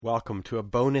Welcome to a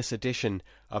bonus edition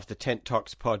of the Tent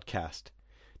Talks podcast.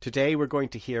 Today we're going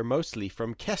to hear mostly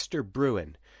from Kester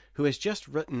Brewin, who has just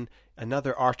written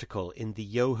another article in the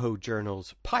Yoho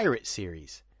Journal's Pirate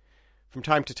series. From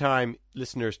time to time,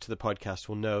 listeners to the podcast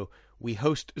will know we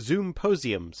host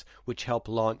Zoomposiums, which help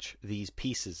launch these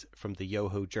pieces from the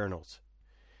Yoho Journals.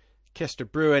 Kester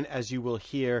Brewin, as you will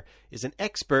hear, is an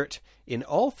expert in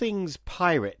all things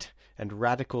pirate and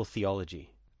radical theology.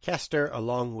 Kester,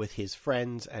 along with his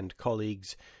friends and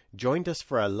colleagues, joined us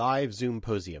for a live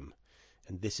Zoomposium,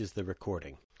 and this is the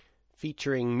recording,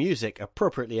 featuring music,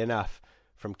 appropriately enough,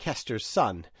 from Kester's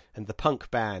son and the punk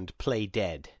band Play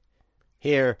Dead.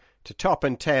 Here, to top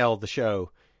and tail the show,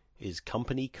 is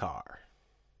Company Car.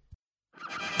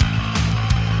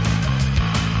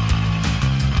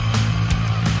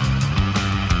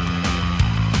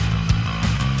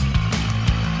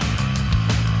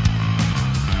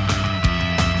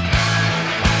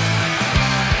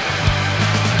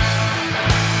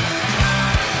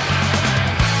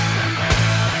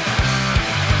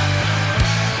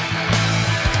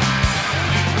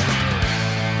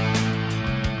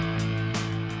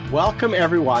 Welcome,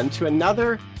 everyone, to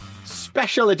another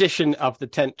special edition of the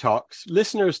Tent Talks.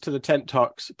 Listeners to the Tent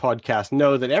Talks podcast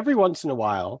know that every once in a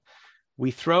while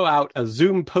we throw out a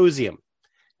Zoomposium.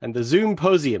 And the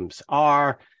Zoomposiums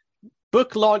are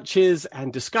book launches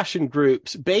and discussion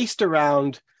groups based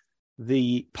around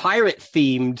the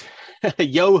pirate-themed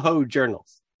Yoho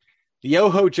Journals. The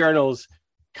Yoho Journals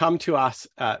come to us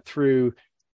through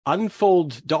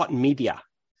unfold.media.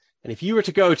 And if you were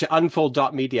to go to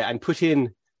unfold.media and put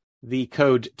in the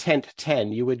code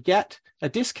TENT10, you would get a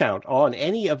discount on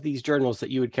any of these journals that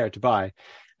you would care to buy.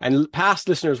 And past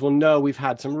listeners will know we've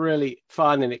had some really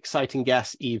fun and exciting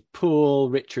guests: Eve Poole,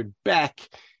 Richard Beck,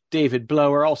 David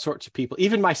Blower, all sorts of people.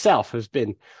 Even myself has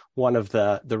been one of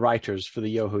the writers for the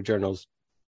Yoho Journals.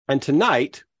 And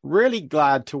tonight, really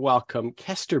glad to welcome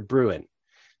Kester Brewin.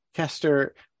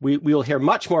 Kester, we will hear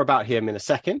much more about him in a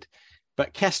second.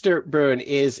 But Kester Brewin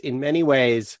is in many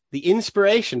ways the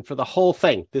inspiration for the whole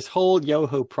thing, this whole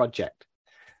Yoho project.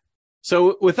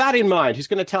 So with that in mind, who's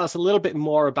going to tell us a little bit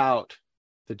more about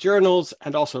the journals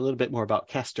and also a little bit more about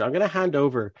Kester? I'm going to hand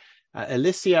over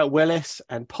Alicia Willis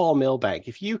and Paul Milbank.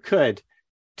 If you could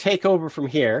take over from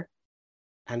here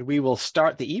and we will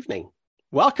start the evening.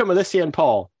 Welcome, Alicia and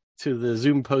Paul, to the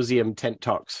Zoomposium Tent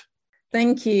Talks.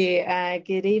 Thank you.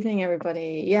 Good evening,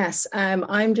 everybody. Yes,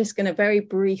 I'm just going to very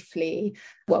briefly,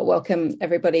 welcome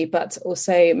everybody, but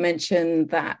also mention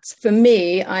that for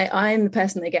me, I'm the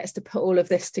person that gets to put all of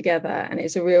this together, and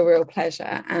it's a real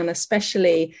pleasure, and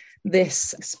especially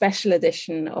this special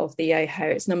edition of the Yoho.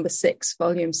 It's number 6,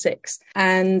 volume 6.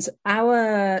 And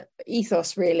our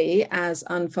ethos really as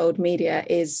Unfold Media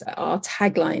is, our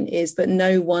tagline is that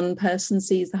no one person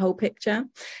sees the whole picture.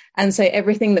 And so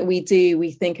everything that we do,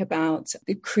 we think about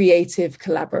the creative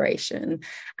collaboration.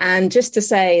 And just to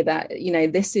say that, you know,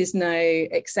 this is no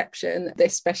exception,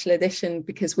 this special edition,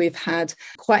 because we've had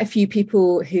quite a few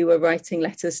people who are writing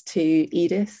letters to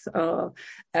Edith, our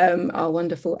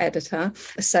wonderful editor.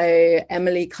 So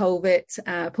Emily Colvett,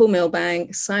 Paul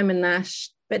Milbank, Simon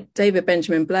Nash, David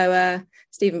Benjamin Blower,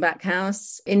 Stephen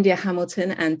Backhouse, India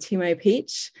Hamilton, and Timo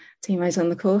Peach. Timo's on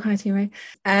the call. Hi, Timo.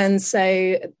 And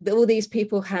so all these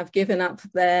people have given up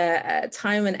their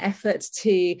time and effort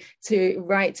to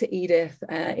write to Edith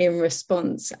in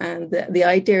response. And the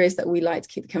idea is that we like to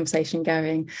keep the conversation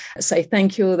going. So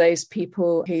thank you all those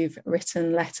people who've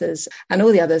written letters and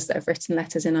all the others that have written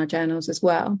letters in our journals as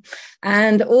well.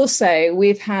 And also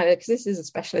we've had, because this is a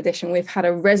special edition, we've had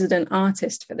a resident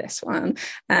artist for this one.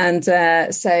 And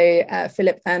so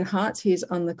Philip Earnhardt, who's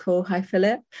on the call. Hi,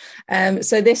 Philip.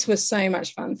 So this was so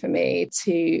much fun for me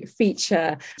to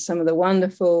feature some of the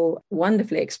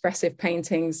wonderfully expressive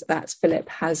paintings that Philip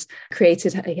has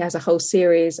created. He has a whole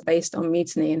series based on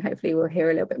mutiny, and hopefully we'll hear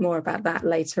a little bit more about that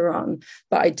later on.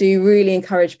 But I do really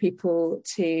encourage people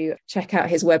to check out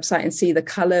his website and see the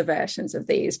color versions of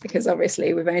these, because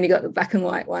obviously we've only got the black and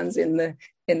white ones in the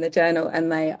journal,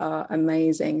 and they are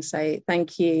amazing. So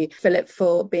thank you, Philip,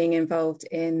 for being involved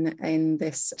in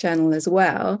this journal as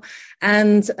well.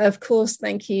 And of course,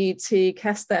 thank you to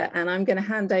Kester. And I'm going to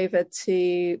hand over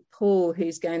to Paul,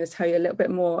 who's going to tell you a little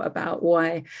bit more about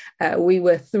why we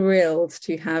were thrilled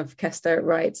to have Kester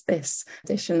write this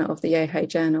edition of the Yoho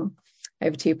Journal.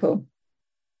 Over to you, Paul.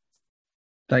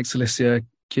 Thanks, Alicia.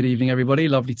 Good evening, everybody.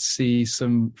 Lovely to see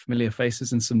some familiar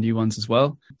faces and some new ones as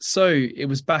well. So it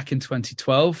was back in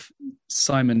 2012.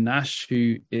 Simon Nash,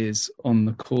 who is on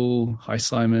the call, hi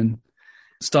Simon,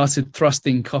 started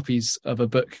thrusting copies of a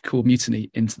book called Mutiny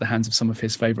into the hands of some of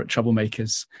his favourite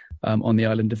troublemakers on the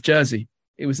island of Jersey.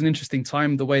 it was an interesting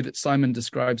time. The way that Simon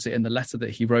describes it in the letter that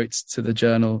he wrote to the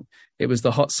journal, it was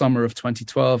the hot summer of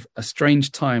 2012, a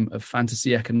strange time of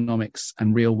fantasy economics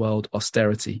and real world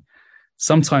austerity.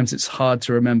 Sometimes it's hard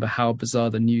to remember how bizarre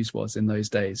the news was in those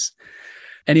days.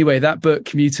 Anyway, that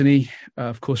book, Mutiny,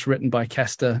 of course, written by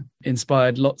Kester,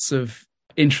 inspired lots of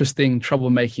interesting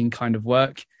troublemaking kind of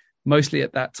work, mostly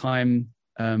at that time,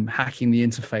 hacking the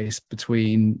interface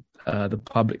between the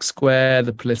public square,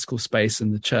 the political space,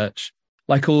 and the church.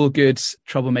 Like all good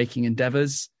troublemaking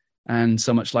endeavors, and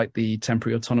so much like the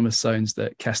temporary autonomous zones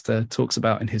that Kester talks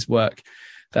about in his work,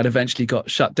 that eventually got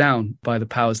shut down by the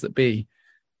powers that be.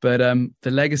 But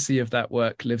the legacy of that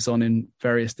work lives on in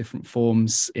various different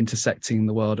forms, intersecting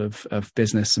the world of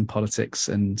business and politics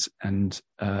and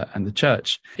the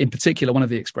church. In particular, one of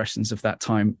the expressions of that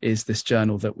time is this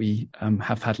journal that we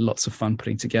have had lots of fun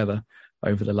putting together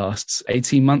over the last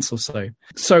 18 months or so.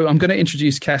 So I'm going to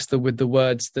introduce Kester with the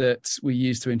words that we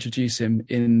use to introduce him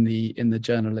in the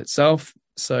journal itself.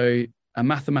 So, a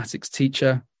mathematics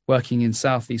teacher working in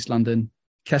Southeast London,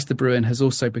 Kester Brewin has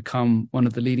also become one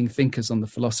of the leading thinkers on the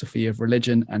philosophy of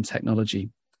religion and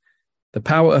technology. The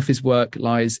power of his work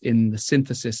lies in the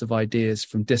synthesis of ideas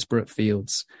from disparate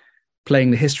fields,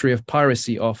 playing the history of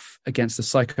piracy off against the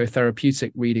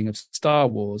psychotherapeutic reading of Star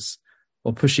Wars,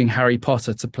 or pushing Harry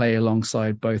Potter to play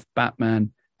alongside both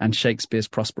Batman and Shakespeare's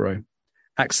Prospero.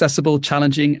 Accessible,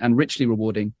 challenging, and richly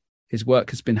rewarding, his work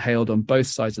has been hailed on both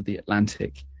sides of the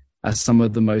Atlantic as some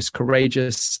of the most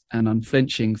courageous and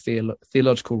unflinching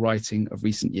theological writing of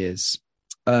recent years.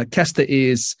 Kester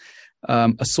is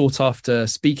a sought-after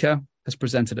speaker, has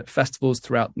presented at festivals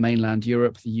throughout mainland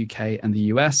Europe, the UK, and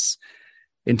the US.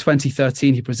 In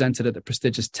 2013, he presented at the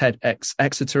prestigious TEDx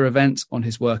Exeter event on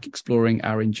his work exploring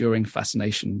our enduring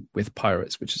fascination with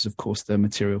pirates, which is, of course, the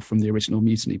material from the original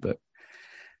Mutiny book.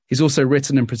 He's also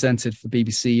written and presented for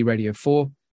BBC Radio 4,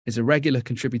 is a regular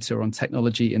contributor on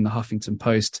technology in the Huffington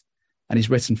Post, and he's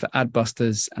written for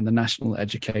Adbusters and the National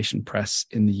Education Press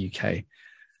in the UK.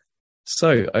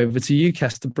 So over to you,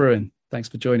 Kester Brewin. Thanks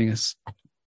for joining us.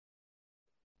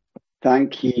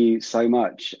 Thank you so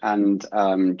much, and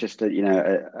just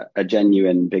a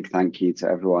genuine big thank you to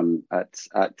everyone at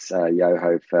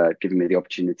Yoho for giving me the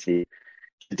opportunity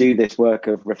to do this work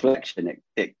of reflection.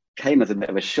 It came as a bit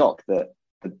of a shock that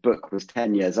the book was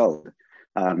 10 years old.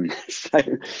 So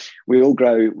we all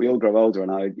grow older,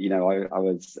 and I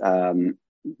was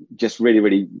just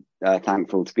really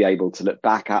thankful to be able to look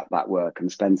back at that work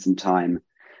and spend some time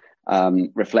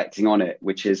reflecting on it,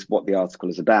 which is what the article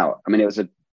is about. I mean, it was a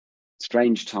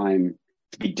strange time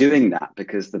to be doing that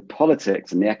because the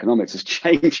politics and the economics is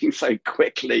changing so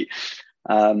quickly.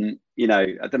 I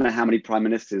don't know how many prime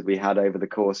ministers we had over the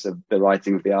course of the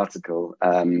writing of the article,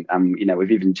 and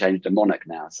we've even changed a monarch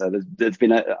now. So there's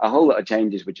been a whole lot of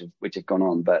changes which have gone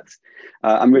on. But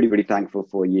I'm really thankful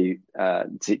for you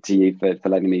to you for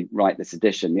letting me write this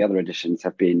edition. The other editions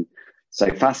have been so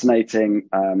fascinating,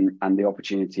 and the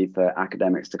opportunity for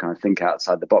academics to kind of think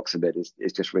outside the box a bit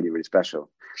is just really special.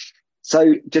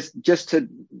 So just to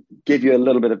give you a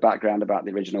little bit of background about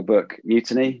the original book,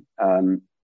 Mutiny.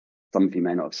 Some of you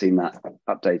may not have seen that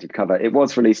updated cover. It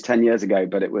was released 10 years ago,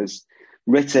 but it was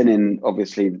written in,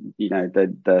 obviously,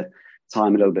 the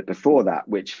time a little bit before that,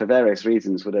 which for various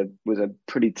reasons was a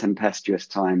pretty tempestuous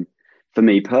time for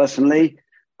me personally.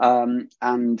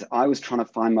 And I was trying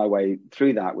to find my way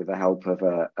through that with the help of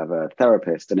a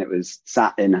therapist, and it was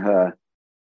sat in her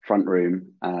front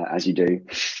room, as you do,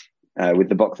 with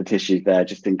the box of tissues there,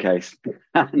 just in case.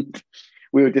 And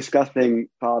we were discussing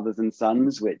fathers and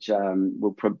sons, which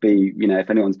will probably be, if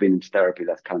anyone's been into therapy,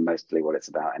 that's kind of mostly what it's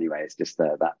about anyway. It's just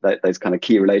those kind of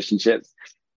key relationships.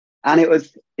 And it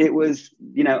was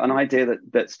an idea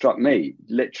that struck me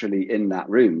literally in that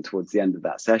room towards the end of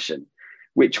that session,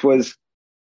 which was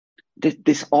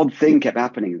this odd thing kept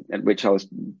happening, at which I was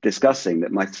discussing,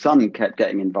 that my son kept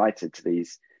getting invited to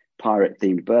these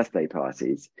pirate-themed birthday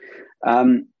parties.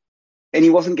 And he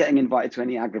wasn't getting invited to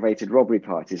any aggravated robbery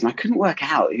parties. And I couldn't work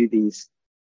out who these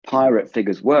pirate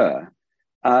figures were.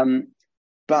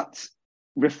 But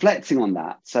reflecting on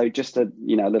that, so just a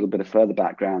little bit of further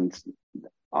background,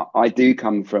 I do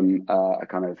come from a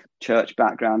kind of church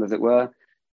background, as it were.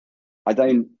 I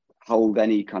don't hold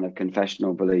any kind of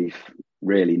confessional belief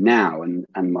really now. And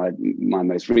my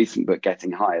most recent book,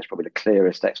 Getting High, is probably the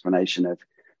clearest explanation of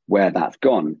where that's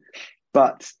gone.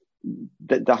 But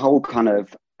the whole kind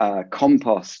of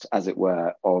compost, as it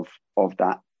were, of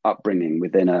that upbringing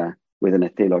within a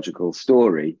theological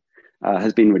story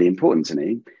has been really important to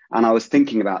me. And I was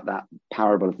thinking about that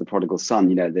parable of the prodigal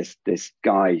son, this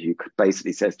guy who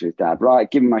basically says to his dad, right,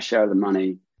 give me my share of the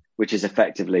money, which is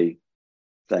effectively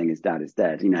saying his dad is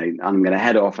dead. I'm going to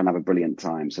head off and have a brilliant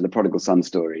time. So the prodigal son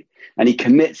story. And he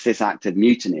commits this act of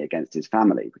mutiny against his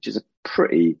family, which is a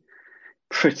pretty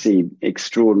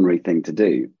extraordinary thing to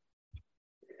do.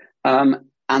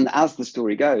 And as the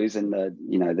story goes, and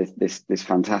this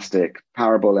fantastic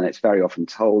parable, and it's very often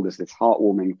told as this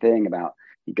heartwarming thing about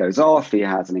he goes off, he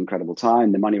has an incredible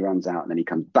time, the money runs out, and then he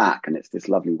comes back, and it's this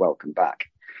lovely welcome back.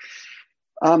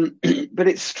 But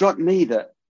it struck me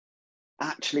that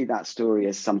actually that story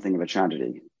is something of a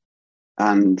tragedy.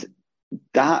 And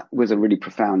that was a really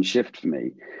profound shift for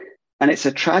me. And it's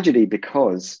a tragedy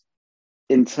because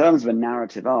in terms of a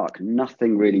narrative arc,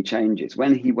 nothing really changes.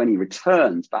 When he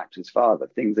returns back to his father,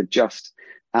 things are just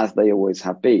as they always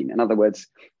have been. In other words,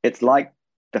 it's like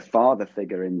the father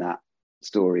figure in that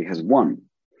story has won.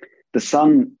 The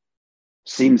son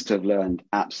seems to have learned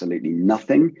absolutely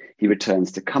nothing. He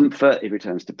returns to comfort, he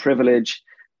returns to privilege,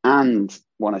 and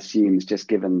one assumes, just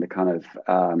given the kind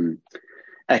of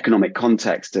economic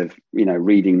context of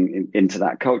reading into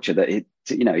that culture, that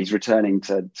he's returning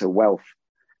to wealth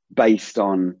based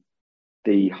on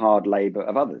the hard labor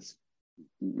of others.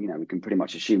 We can pretty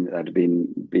much assume that there'd have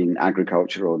been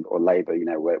agriculture or labor,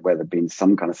 where there'd been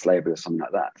some kind of slavery or something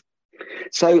like that.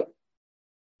 So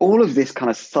all of this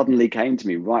kind of suddenly came to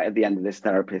me right at the end of this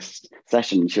therapist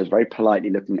session. She was very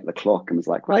politely looking at the clock and was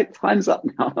like, right, time's up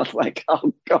now. I was like,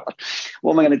 oh God,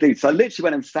 what am I going to do? So I literally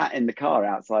went and sat in the car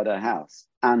outside her house,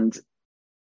 and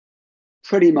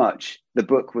pretty much the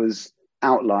book was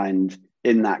outlined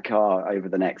in that car over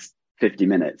the next 50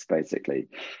 minutes, basically.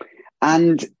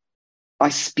 And I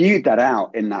spewed that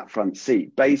out in that front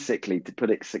seat, basically, to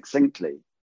put it succinctly.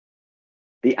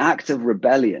 The act of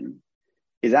rebellion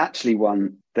is actually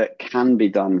one that can be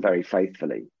done very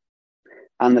faithfully.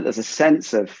 And that there's a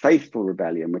sense of faithful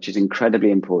rebellion, which is incredibly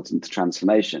important to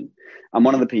transformation. And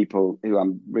one of the people who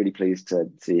I'm really pleased to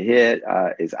see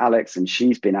here is Alex, and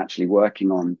she's been actually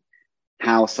working on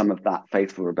how some of that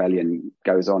faithful rebellion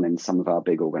goes on in some of our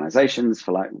big organizations,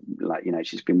 for like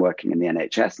she's been working in the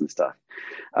NHS and stuff.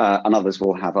 And others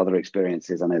will have other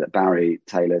experiences. I know that Barry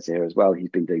Taylor's here as well. He's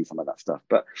been doing some of that stuff.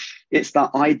 But it's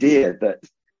that idea that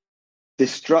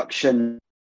destruction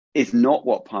is not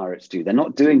what pirates do. They're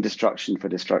not doing destruction for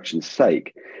destruction's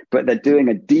sake, but they're doing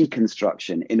a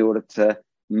deconstruction in order to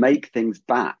make things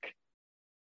back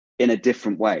in a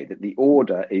different way, that the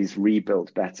order is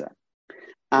rebuilt better.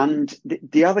 And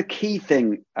the other key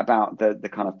thing about the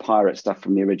kind of pirate stuff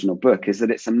from the original book is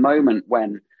that it's a moment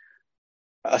when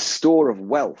a store of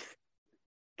wealth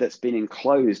that's been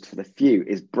enclosed for the few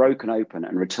is broken open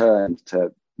and returned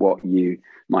to what you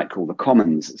might call the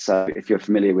commons. So if you're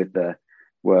familiar with the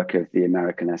work of the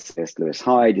American essayist Lewis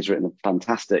Hyde, he's written a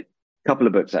fantastic couple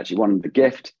of books, actually. One, The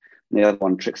Gift, and the other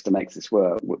one, Trickster Makes This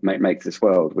World,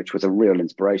 which was a real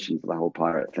inspiration for the whole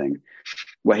pirate thing,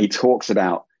 where he talks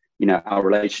about our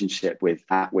relationship with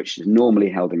that which is normally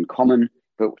held in common,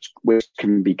 but which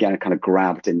can be kind of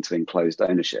grabbed into enclosed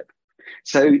ownership.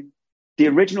 So the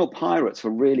original pirates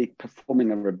were really performing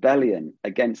a rebellion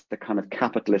against the kind of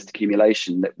capitalist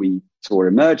accumulation that we saw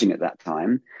emerging at that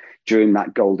time during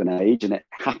that golden age. And it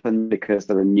happened because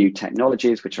there are new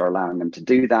technologies which are allowing them to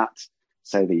do that.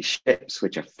 So these ships,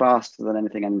 which are faster than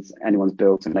anything anyone's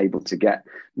built and able to get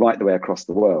right the way across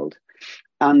the world.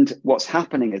 And what's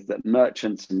happening is that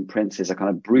merchants and princes are kind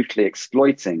of brutally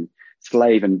exploiting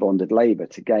slave and bonded labor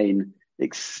to gain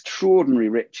extraordinary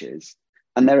riches.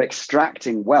 And they're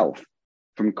extracting wealth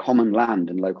from common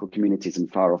land and local communities in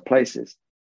far off places.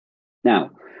 Now,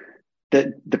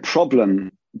 the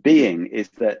problem being is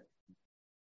that,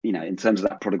 in terms of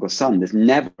that prodigal son, there's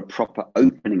never a proper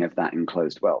opening of that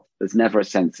enclosed wealth. There's never a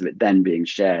sense of it then being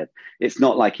shared. It's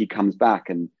not like he comes back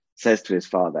and says to his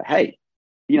father, hey,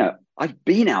 I've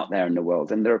been out there in the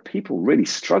world and there are people really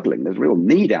struggling. There's real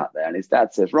need out there. And his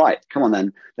dad says, right, come on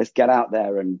then, let's get out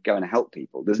there and go and help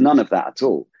people. There's none of that at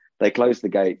all. They close the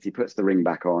gates, he puts the ring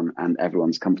back on, and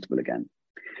everyone's comfortable again.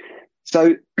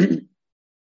 So to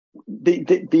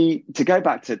go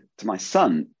back to my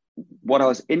son, what I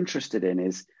was interested in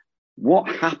is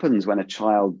what happens when a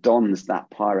child dons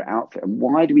that pirate outfit, and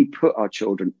why do we put our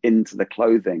children into the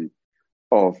clothing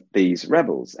of these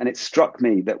rebels? And it struck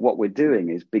me that what we're doing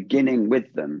is beginning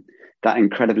with them that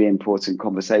incredibly important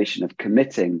conversation of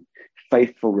committing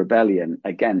faithful rebellion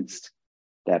against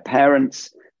their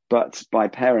parents. But by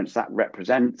parents, that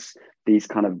represents these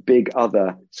kind of big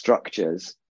other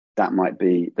structures. That might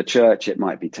be the church, it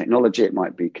might be technology, it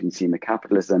might be consumer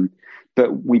capitalism.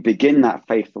 But we begin that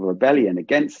faithful rebellion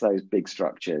against those big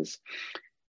structures.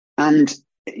 And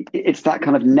it's that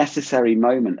kind of necessary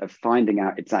moment of finding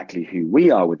out exactly who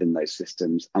we are within those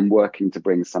systems and working to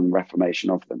bring some reformation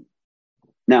of them.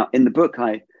 Now, in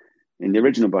the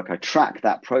original book, I track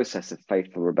that process of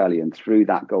faithful rebellion through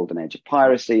that golden age of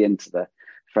piracy into the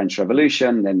French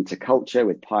Revolution, then to culture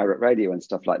with pirate radio and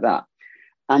stuff like that.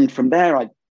 And from there,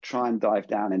 I try and dive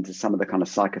down into some of the kind of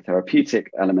psychotherapeutic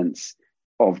elements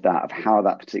of that, of how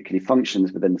that particularly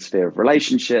functions within the sphere of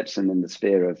relationships and in the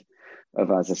sphere of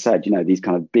as I said, these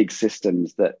kind of big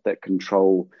systems that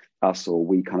control us, or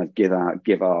we kind of give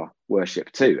our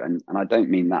worship to. And I don't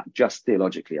mean that just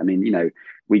theologically. I mean,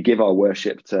 we give our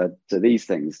worship to these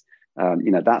things.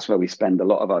 That's where we spend a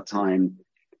lot of our time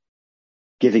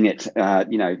giving it,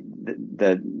 the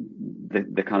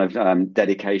kind of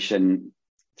dedication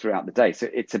throughout the day. So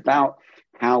it's about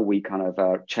how we kind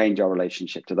of change our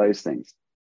relationship to those things.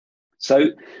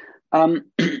 So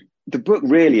the book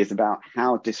really is about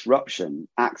how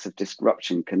acts of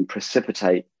disruption can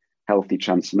precipitate healthy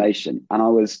transformation. And I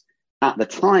was, at the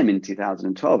time in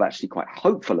 2012, actually quite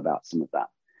hopeful about some of that.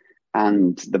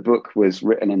 And the book was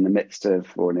written in the midst of,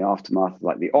 or in the aftermath of,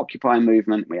 like, the Occupy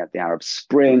movement. We had the Arab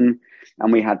Spring,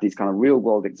 and we had these kind of real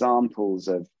world examples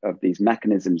of these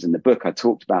mechanisms in the book. I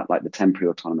talked about, like, the temporary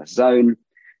autonomous zone,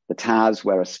 the Taz,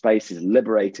 where a space is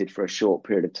liberated for a short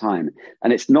period of time.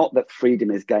 And it's not that freedom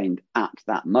is gained at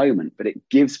that moment, but it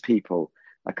gives people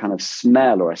a kind of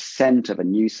smell or a scent of a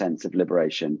new sense of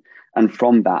liberation. And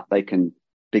from that, they can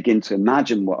begin to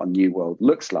imagine what a new world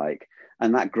looks like.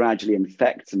 And that gradually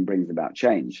infects and brings about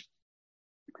change.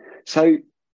 So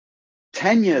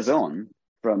 10 years on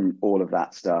from all of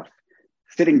that stuff,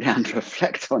 sitting down to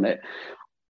reflect on it,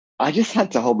 I just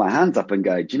had to hold my hands up and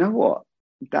go, do you know what?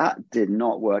 That did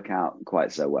not work out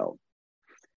quite so well.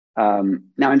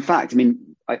 Now, in fact, I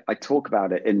mean, I talk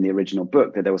about it in the original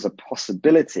book, that there was a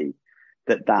possibility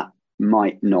that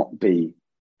might not be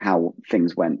how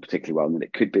things went particularly well, and that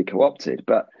it could be co-opted.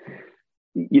 But,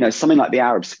 something like the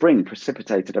Arab Spring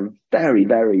precipitated a very,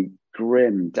 very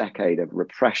grim decade of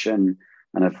repression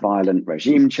and of violent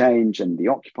regime change, and the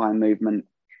Occupy movement.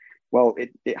 Well,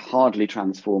 it hardly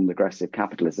transformed aggressive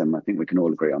capitalism. I think we can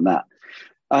all agree on that.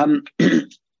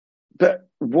 But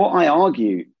what I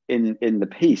argue in the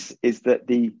piece is that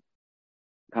the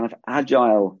kind of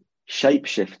agile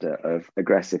shapeshifter of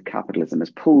aggressive capitalism has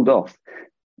pulled off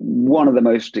one of the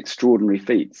most extraordinary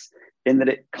feats, in that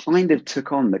it kind of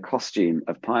took on the costume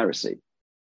of piracy.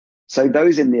 So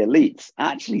those in the elites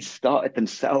actually started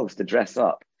themselves to dress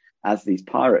up as these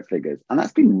pirate figures. And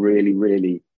that's been really,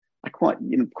 really quite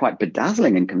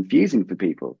bedazzling and confusing for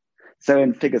people. So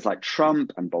in figures like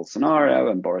Trump and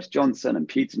Bolsonaro and Boris Johnson and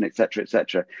Putin, et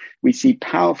cetera, we see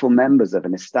powerful members of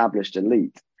an established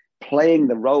elite playing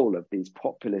the role of these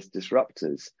populist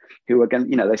disruptors who are going,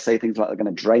 they say things like they're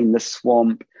going to drain the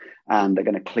swamp and they're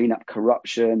going to clean up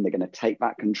corruption, they're going to take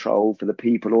back control for the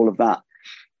people, all of that.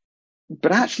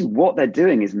 But actually what they're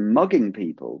doing is mugging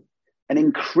people and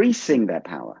increasing their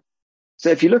power. So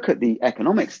if you look at the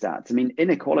economic stats, I mean,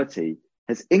 inequality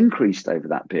has increased over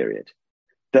that period.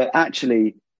 That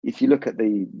actually, if you look at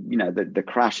the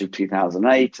crash of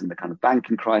 2008 and the kind of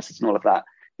banking crisis and all of that,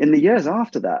 in the years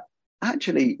after that,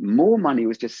 actually more money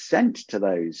was just sent to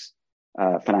those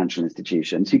financial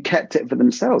institutions who kept it for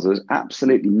themselves. There was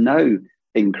absolutely no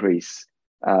increase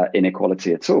in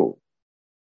inequality at all.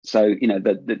 So,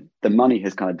 the money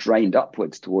has kind of drained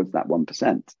upwards towards that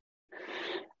 1%.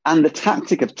 And the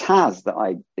tactic of Taz that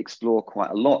I explore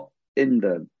quite a lot in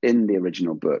the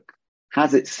original book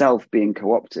has itself been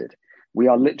co-opted. We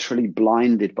are literally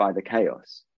blinded by the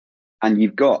chaos. And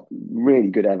you've got really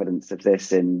good evidence of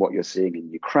this in what you're seeing in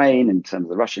Ukraine, in terms of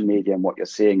the Russian media, and what you're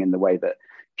seeing in the way that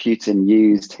Putin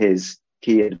used his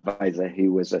key advisor,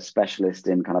 who was a specialist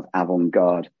in kind of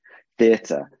avant-garde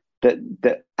theater,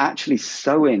 that actually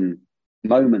sowing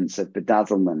moments of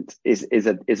bedazzlement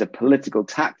is a political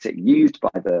tactic used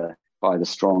by the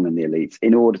strong and the elites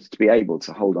in order to be able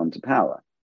to hold on to power.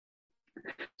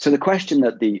 So the question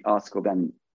that the article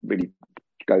then really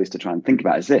goes to try and think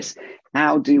about is this: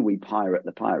 how do we pirate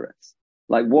the pirates?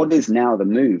 Like, what is now the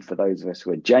move for those of us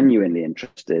who are genuinely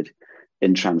interested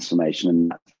in transformation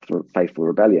and faithful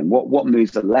rebellion? What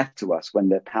moves are left to us when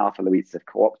the powerful elites have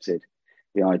co-opted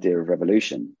the idea of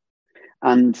revolution?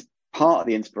 And part of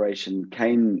the inspiration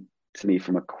came to me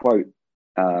from a quote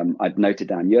I'd noted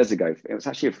down years ago. It was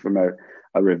actually from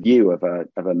a review of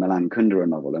a Milan Kundera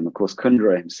novel. And of course,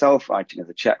 Kundera himself, writing as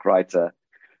a Czech writer,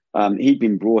 he'd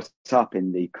been brought up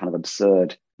in the kind of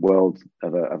absurd world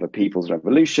of a people's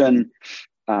revolution,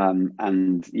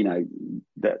 and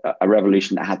a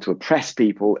revolution that had to oppress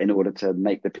people in order to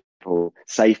make the people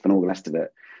safe and all the rest of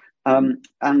it.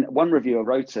 And one reviewer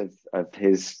wrote of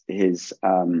his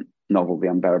novel, The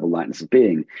Unbearable Lightness of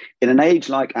Being: "In an age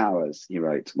like ours," he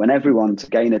wrote, "when everyone, to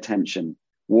gain attention,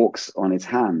 walks on his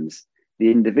hands, the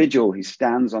individual who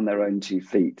stands on their own 2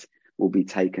 feet will be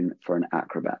taken for an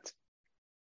acrobat.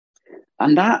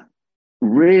 And that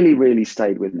really, really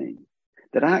stayed with me,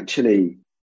 that actually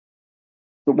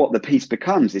what the piece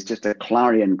becomes is just a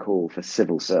clarion call for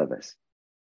civil service.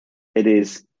 It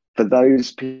is for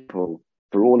those people,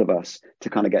 for all of us, to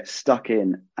kind of get stuck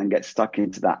in and get stuck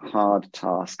into that hard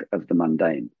task of the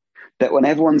mundane. That when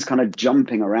everyone's kind of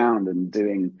jumping around and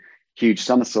doing huge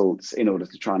somersaults in order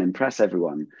to try and impress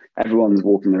everyone, everyone's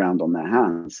walking around on their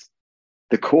hands.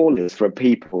 The call is for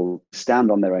people to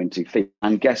stand on their own 2 feet.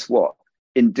 And guess what?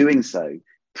 In doing so,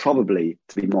 probably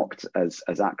to be mocked as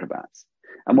acrobats.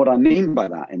 And what I mean by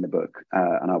that in the book,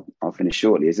 and I'll finish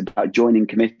shortly, is about joining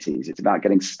committees. It's about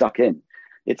getting stuck in.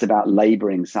 It's about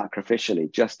laboring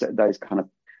sacrificially, just at those kind of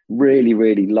really,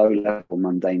 really low level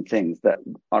mundane things that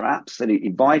are absolutely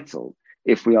vital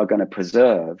if we are going to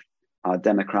preserve our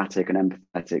democratic and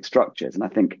empathetic structures. And I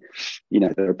think,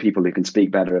 there are people who can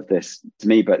speak better of this to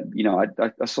me, but,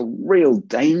 I saw real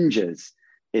dangers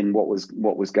in what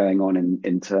was going on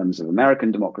in terms of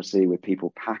American democracy, with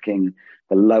people packing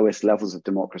the lowest levels of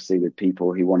democracy with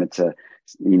people who wanted to,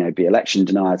 be election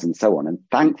deniers and so on. And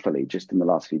thankfully, just in the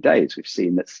last few days, we've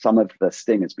seen that some of the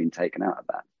sting has been taken out of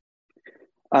that.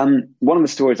 One of the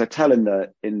stories I tell in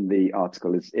the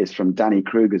article is from Danny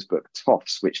Kruger's book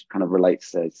Toffs, which kind of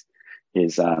relates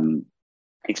his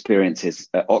experiences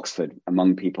at Oxford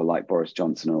among people like Boris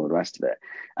Johnson and all the rest of it.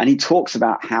 And he talks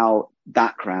about how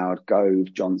that crowd,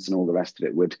 Gove, Johnson, all the rest of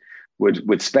it,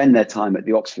 would spend their time at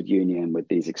the Oxford Union with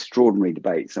these extraordinary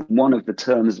debates. And one of the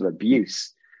terms of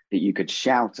abuse that you could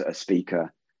shout at a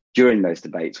speaker during those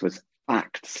debates was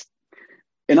facts.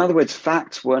 In other words,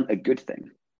 facts weren't a good thing.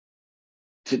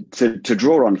 To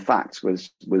draw on facts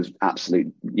was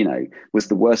absolute, was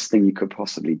the worst thing you could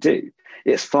possibly do.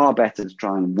 It's far better to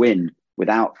try and win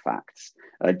without facts,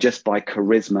 just by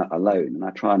charisma alone. And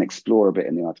I try and explore a bit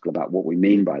in the article about what we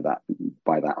mean by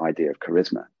that idea of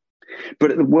charisma.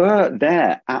 But there were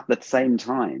there at the same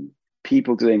time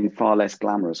people doing far less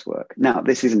glamorous work. Now,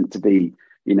 this isn't to be,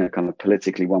 kind of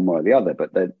politically one way or the other,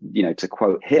 but to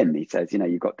quote him, he says,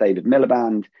 you've got David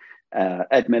Miliband,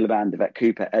 Ed Miliband, Yvette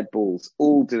Cooper, Ed Balls,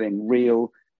 all doing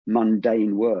real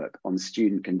mundane work on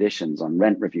student conditions, on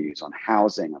rent reviews, on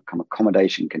housing, on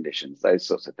accommodation conditions, those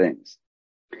sorts of things.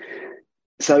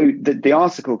 So the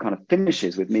article kind of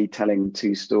finishes with me telling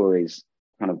 2 stories,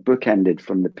 kind of bookended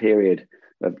from the period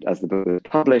as the book was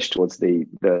published towards the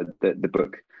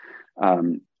book,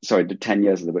 the 10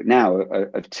 years of the book now,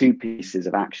 of 2 pieces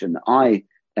of action that I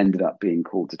ended up being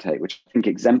called to take, which I think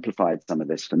exemplified some of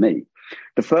this for me.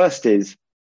 The first is,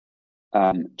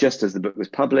 just as the book was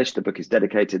published, the book is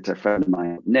dedicated to a friend of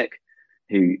mine, Nick,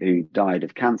 who died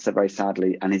of cancer very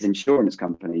sadly, and his insurance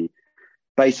company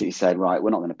basically said, right, we're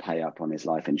not going to pay up on his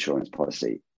life insurance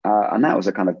policy. And that was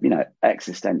a kind of,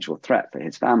 existential threat for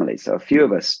his family. So a few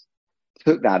of us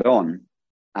took that on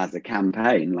as a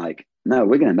campaign, like, no,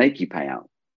 we're going to make you pay out.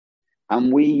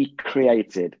 And we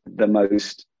created the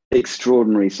most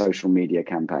extraordinary social media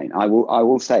campaign. I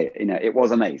will say, it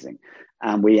was amazing.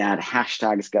 And we had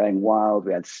hashtags going wild.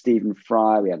 We had Stephen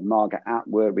Fry, we had Margaret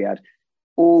Atwood, we had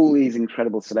all these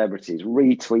incredible celebrities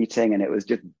retweeting, and it was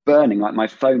just burning. Like my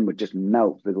phone would just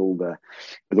melt with all the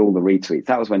retweets.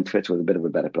 That was when Twitter was a bit of a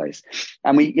better place.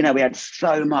 And we had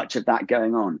so much of that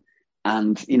going on,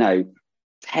 and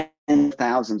tens of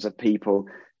thousands of people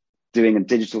doing a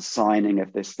digital signing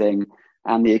of this thing,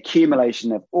 and the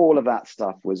accumulation of all of that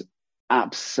stuff was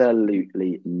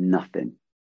absolutely nothing.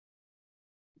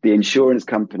 The insurance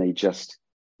company just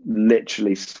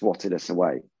literally swatted us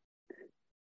away.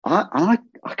 I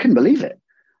couldn't believe it.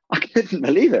 I couldn't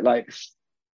believe it.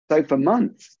 So for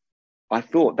months, I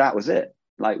thought that was it.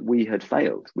 We had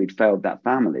failed. We'd failed that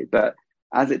family. But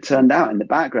as it turned out, in the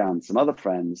background, some other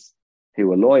friends who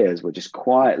were lawyers were just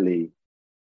quietly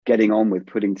getting on with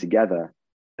putting together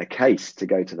a case to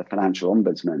go to the financial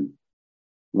ombudsman,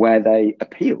 where they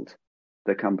appealed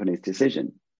the company's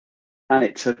decision. And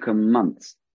it took them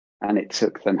months. And it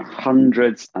took them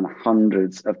hundreds and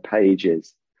hundreds of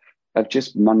pages of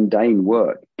just mundane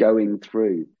work, going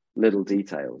through little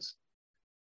details.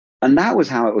 And that was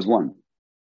how it was won.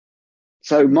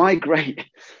 So my great,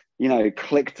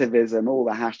 clicktivism, all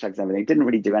the hashtags and everything, didn't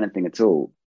really do anything at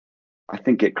all. I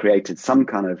think it created some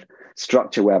kind of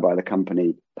structure whereby the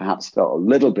company perhaps felt a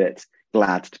little bit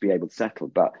glad to be able to settle.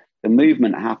 But the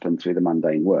movement happened through the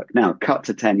mundane work. Now, cut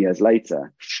to 10 years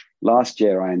later, last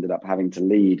year I ended up having to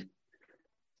lead,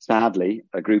 sadly,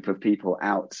 a group of people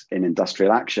out in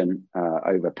industrial action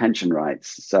over pension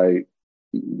rights. So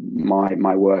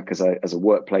my work as a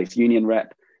workplace union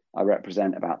rep, I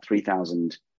represent about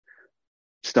 3,000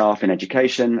 staff in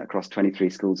education across 23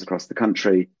 schools across the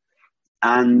country.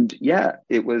 And yeah,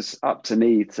 it was up to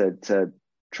me to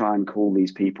try and call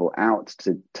these people out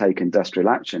to take industrial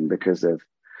action because of,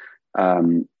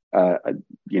 an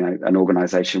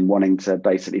organization wanting to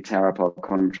basically tear up our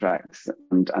contracts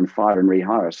and fire and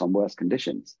rehire us on worse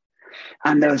conditions.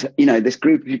 And there was, this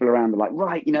group of people around, like,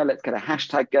 right, let's get a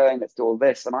hashtag going, let's do all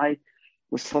this. And I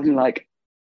was suddenly like,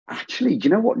 actually, do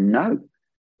you know what? No,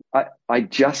 I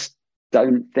just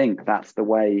don't think that's the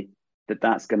way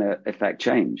that's going to affect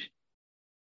change.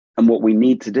 And what we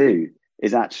need to do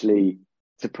is actually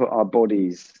to put our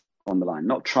bodies on the line,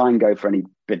 not try and go for any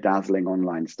bedazzling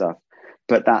online stuff,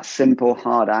 but that simple,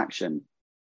 hard action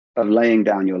of laying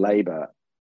down your labor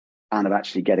and of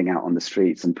actually getting out on the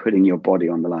streets and putting your body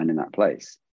on the line in that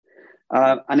place.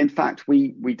 And in fact,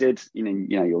 we did,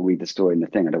 you'll read the story in the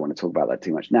thing. I don't want to talk about that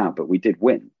too much now, but we did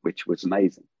win, which was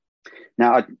amazing.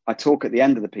 Now, I talk at the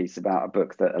end of the piece about a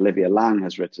book that Olivia Laing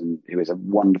has written, who is a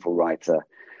wonderful writer.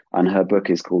 And her book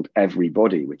is called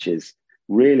Everybody, which is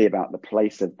really about the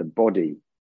place of the body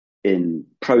in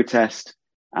protest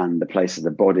and the place of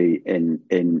the body in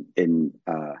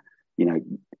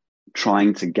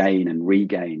trying to gain and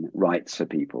regain rights for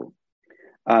people.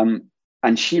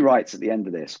 And she writes at the end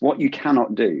of this, what you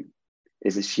cannot do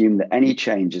is assume that any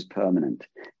change is permanent.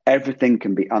 Everything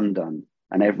can be undone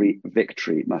and every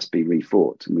victory must be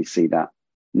refought. And we see that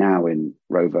now in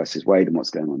Roe versus Wade and what's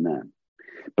going on there.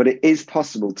 But it is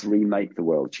possible to remake the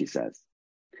world, she says.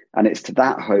 And it's to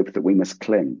that hope that we must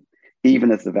cling,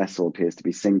 even as the vessel appears to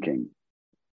be sinking.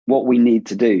 What we need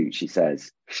to do, she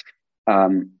says,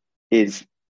 she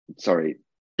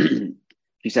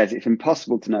says, it's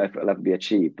impossible to know if it'll ever be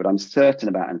achieved, but I'm certain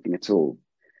about anything at all.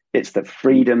 It's that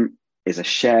freedom is a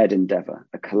shared endeavor,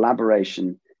 a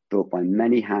collaboration built by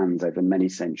many hands over many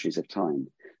centuries of time,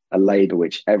 a labor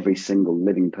which every single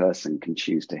living person can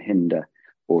choose to hinder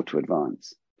or to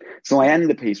advance. So I end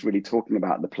the piece really talking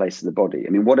about the place of the body. I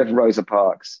mean, what if Rosa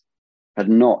Parks had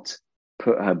not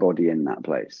put her body in that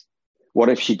place? What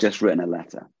if she'd just written a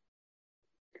letter?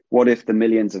 What if the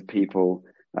millions of people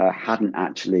hadn't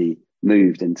actually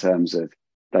moved in terms of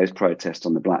those protests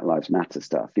on the Black Lives Matter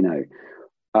stuff?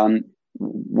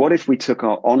 What if we took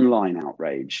our online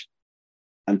outrage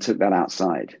and took that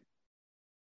outside?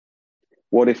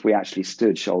 What if we actually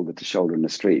stood shoulder to shoulder in the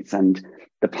streets? And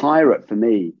the pirate, for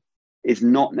me, is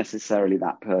not necessarily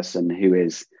that person who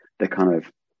is the kind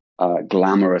of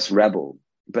glamorous rebel,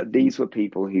 but these were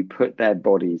people who put their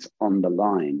bodies on the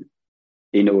line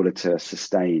in order to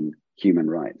sustain human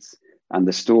rights. And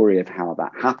the story of how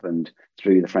that happened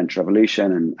through the French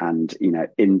Revolution and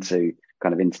into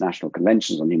kind of international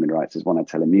conventions on human rights is one I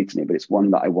tell in Mutiny, but it's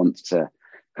one that I want to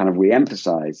kind of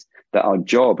re-emphasize, that our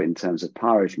job in terms of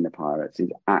pirating the pirates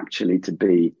is actually to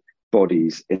be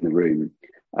bodies in the room,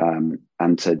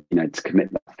 and to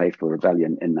commit that faithful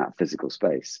rebellion in that physical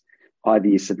space. Either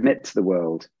you submit to the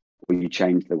world or you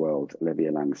change the world,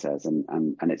 Olivia Laing says, and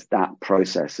it's that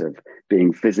process of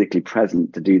being physically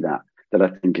present to do that I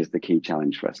think is the key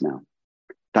challenge for us now.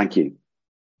 Thank you.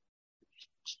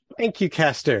 Thank you,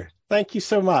 Kester. Thank you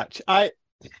so much. I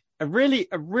really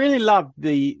loved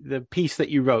the piece that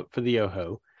you wrote for the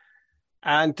Yoho,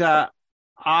 and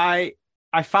I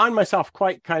found myself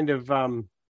quite kind of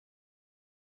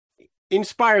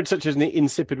inspired, such as an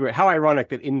insipid word. How ironic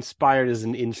that inspired is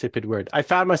an insipid word. I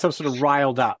found myself sort of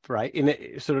riled up, right? In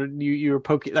it, sort of you were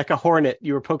poking like a hornet.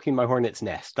 You were poking my hornet's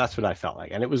nest. That's what I felt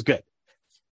like, and it was good.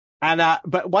 And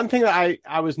but one thing that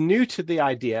I was new to the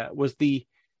idea was the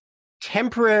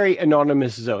temporary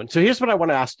anonymous zone. So here's what I want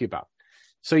to ask you about.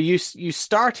 So you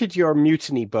started your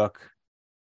Mutiny book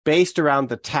based around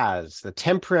the TAZ, the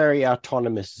temporary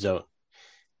autonomous zone.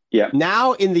 Yeah.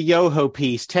 Now in the Yoho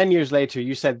piece, 10 years later,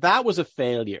 you said that was a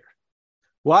failure.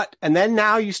 What? And then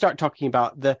now you start talking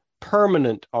about the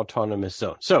permanent autonomous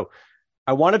zone. So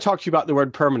I want to talk to you about the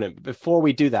word permanent. But before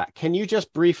we do that, can you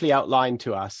just briefly outline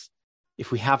to us,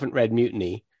 if we haven't read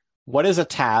Mutiny, what is a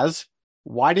TAZ?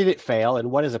 Why did it fail? And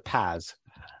what is a PAZ?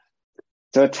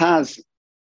 So a TAZ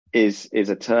is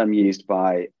a term used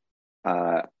by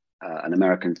an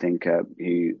American thinker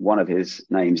who, one of his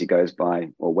names he goes by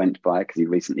or went by, because he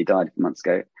recently died a few months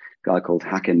ago, a guy called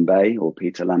Hakim Bey, or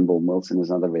Peter Lamborn Wilson is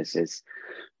another of his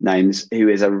names, who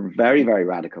is a very, very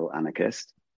radical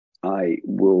anarchist. I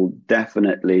will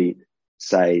definitely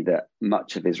say that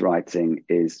much of his writing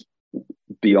is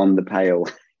beyond the pale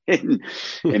in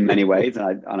many ways.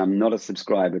 And I'm not a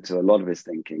subscriber to a lot of his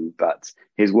thinking, but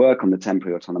his work on the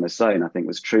temporary autonomous zone, I think,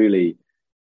 was truly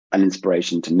an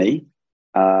inspiration to me.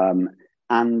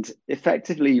 And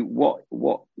effectively what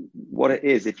it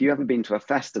is, if you ever been to a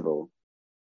festival,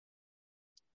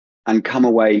 and come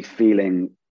away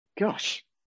feeling, gosh,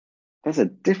 there's a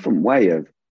different way of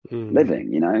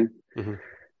living, you know?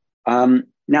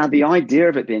 Now, the idea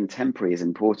of it being temporary is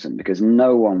important because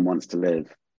no one wants to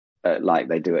live like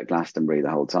they do at Glastonbury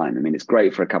the whole time. I mean, it's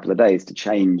great for a couple of days to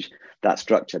change that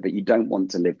structure, but you don't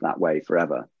want to live that way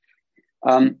forever.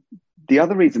 The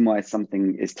other reason why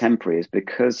something is temporary is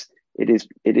because it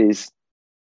is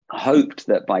hoped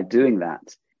that by doing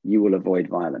that, you will avoid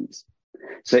violence.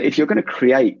 So if you're going to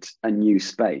create a new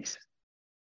space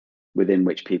within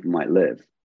which people might live,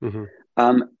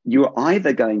 you're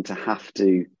either going to have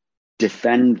to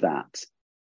defend that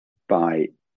by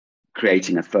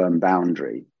creating a firm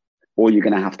boundary, or you're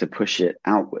going to have to push it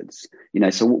outwards. You know,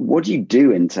 so what do you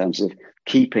do in terms of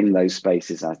keeping those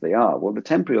spaces as they are? Well, the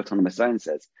temporary autonomous zone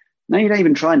says, no, you don't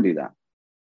even try and do that.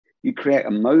 You create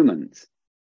a moment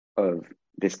of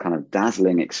this kind of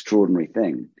dazzling, extraordinary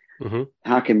thing.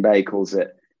 Hakim Bey calls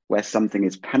it where something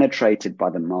is penetrated by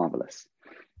the marvelous.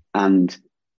 And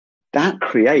that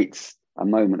creates a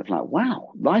moment of like,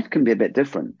 wow, life can be a bit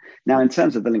different. Now, in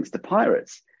terms of the links to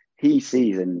pirates, he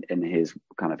sees in his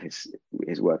kind of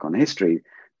his work on history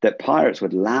that pirates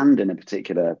would land in a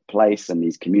particular place and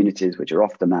these communities which are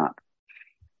off the map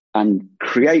and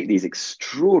create these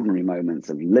extraordinary moments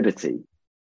of liberty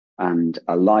and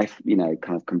a life, you know,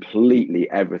 kind of completely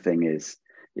everything is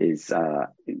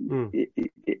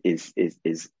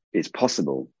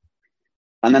possible.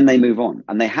 And then they move on,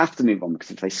 and they have to move on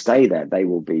because if they stay there, they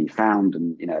will be found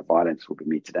and, you know, violence will be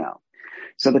meted out.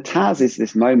 So the Taz is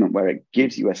this moment where it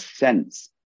gives you a sense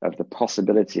of the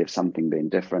possibility of something being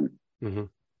different. And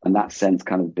that sense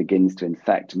kind of begins to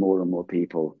infect more and more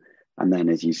people. And then,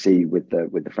 as you see with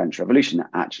the French Revolution, it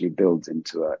actually builds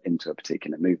into a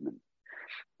particular movement.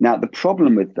 Now, the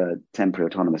problem with the temporary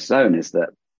autonomous zone is that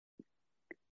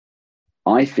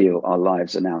I feel our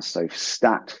lives are now so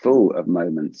stacked full of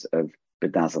moments of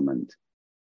bedazzlement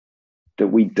that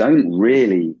we don't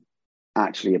really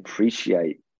actually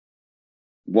appreciate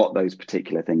what those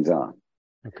particular things are.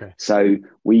 Okay. So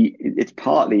it's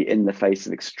partly in the face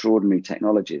of extraordinary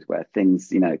technologies where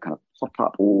things, you know, kind of pop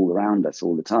up all around us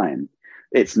all the time.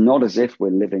 It's not as if we're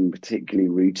living particularly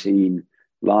routine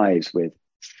lives with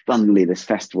suddenly this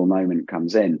festival moment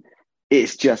comes in.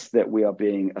 It's just that we are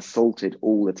being assaulted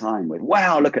all the time with,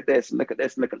 wow, look at this, look at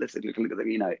this, look at this, look at this,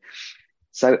 you know.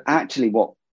 So actually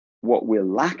what we're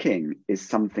lacking is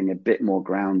something a bit more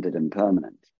grounded and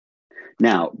permanent.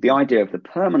 Now, the idea of the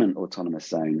permanent autonomous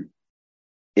zone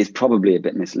is probably a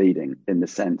bit misleading in the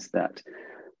sense that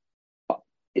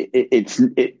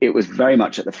it was very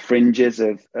much at the fringes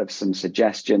of some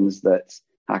suggestions that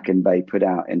Hakim Bey put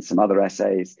out in some other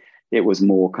essays. It was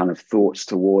more kind of thoughts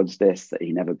towards this that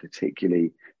he never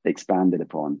particularly expanded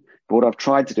upon. But what I've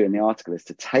tried to do in the article is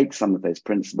to take some of those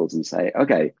principles and say,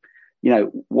 okay, you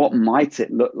know, what might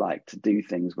it look like to do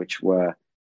things which were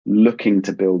looking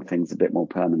to build things a bit more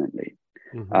permanently?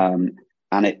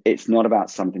 And it's not about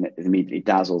something that immediately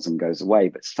dazzles and goes away,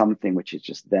 but something which is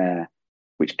just there,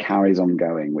 which carries on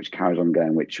going,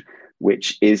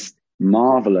 which is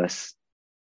marvelous,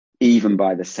 even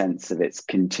by the sense of its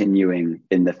continuing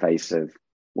in the face of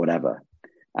whatever.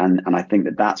 And I think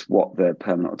that that's what the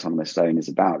permanent autonomous zone is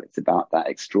about. It's about that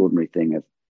extraordinary thing of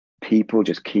people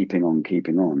just keeping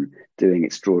on, doing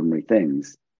extraordinary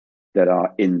things that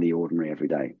are in the ordinary every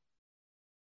day.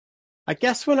 I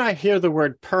guess when I hear the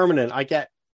word permanent,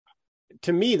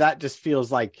 to me, that just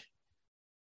feels like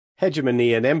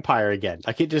hegemony and empire again.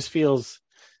 Like it just feels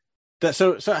that.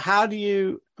 So how do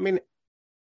you, I mean,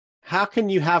 how can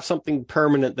you have something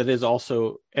permanent that is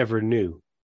also ever new?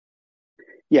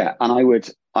 Yeah. And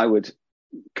I would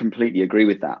completely agree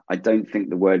with that. I don't think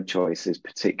the word choice is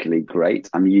particularly great.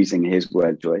 I'm using his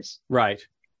word choice. Right.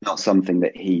 Not something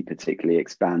that he particularly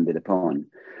expanded upon.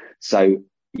 So,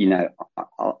 you know,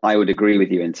 I would agree with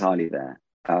you entirely there.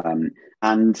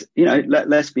 And, you know,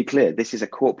 let's be clear, this is a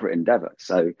corporate endeavor.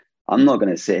 So I'm not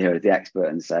going to sit here as the expert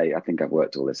and say, I think I've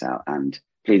worked all this out. And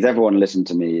please, everyone listen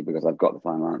to me because I've got the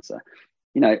final answer.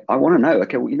 You know, I want to know,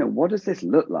 okay, well, you know, what does this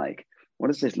look like? What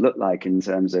does this look like in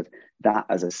terms of that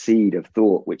as a seed of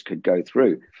thought which could go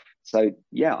through? So,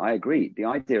 yeah, I agree. The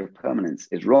idea of permanence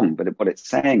is wrong, but what it's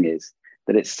saying is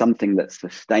that it's something that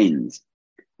sustains.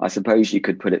 I suppose you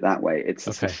could put it that way. It's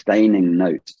a sustaining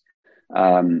note.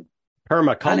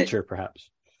 Permaculture, perhaps.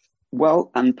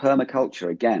 Well, and permaculture,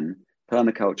 again,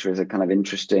 permaculture is a kind of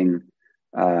interesting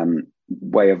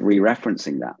way of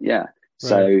re-referencing that. Yeah. Right.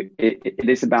 So it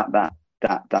is about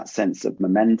that sense of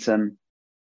momentum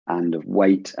and of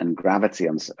weight and gravity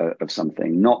of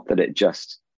something, not that it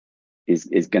just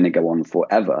is going to go on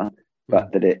forever,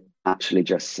 but that it actually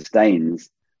just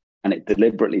sustains and it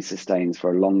deliberately sustains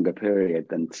for a longer period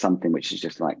than something which is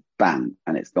just like bang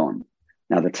and it's gone.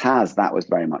 Now the Taz, that was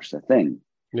very much the thing.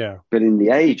 Yeah. But in the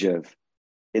age of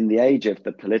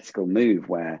the political move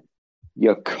where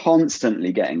you're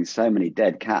constantly getting so many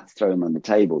dead cats thrown on the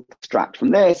table, distract from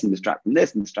this and distract from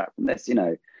this and distract from this, you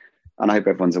know, and I hope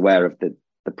everyone's aware of the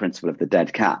principle of the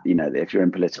dead cat. You know, if you're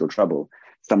in political trouble,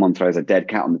 someone throws a dead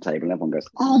cat on the table and everyone goes,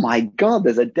 oh my God,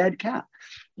 there's a dead cat.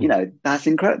 You know, that's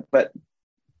incredible. But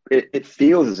it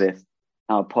feels as if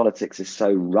our politics is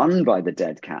so run by the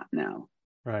dead cat now,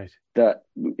 right, that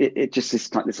it just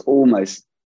is like this almost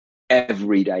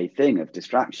everyday thing of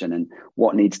distraction. And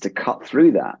what needs to cut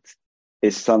through that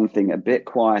is something a bit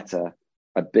quieter,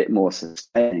 a bit more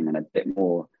sustaining, and a bit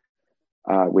more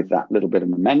with that little bit of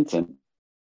momentum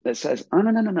that says, oh,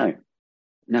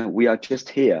 no, we are just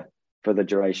here for the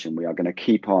duration. We are going to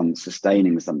keep on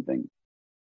sustaining something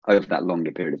over that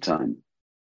longer period of time.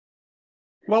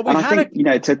 Well, I think, you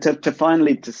know, to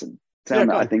finally to tell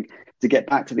that, I think to get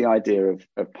back to the idea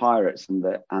of pirates and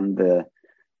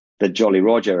the Jolly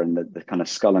Roger and the kind of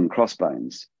skull and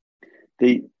crossbones,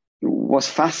 what's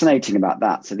fascinating about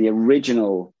that, so the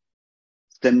original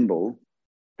symbol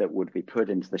that would be put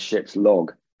into the ship's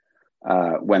log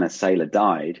when a sailor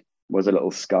died was a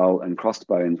little skull and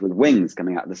crossbones with wings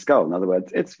coming out of the skull. In other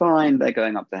words, it's fine, they're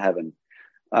going up to heaven.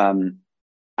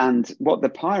 And what the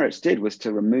pirates did was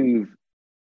to remove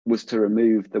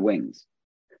the wings.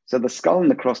 So the skull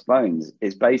and the crossbones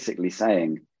is basically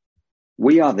saying,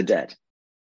 we are the dead.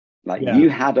 Like, you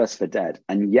had us for dead,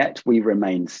 and yet we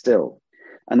remain still.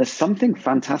 And there's something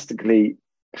fantastically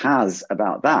Paz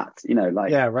about that, you know,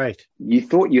 like, you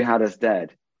thought you had us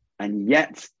dead, and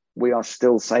yet we are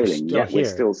still sailing, yet we're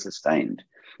still sustained.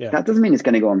 That doesn't mean it's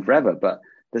going to go on forever, but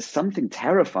there's something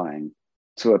terrifying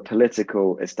to a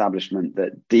political establishment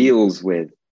that deals with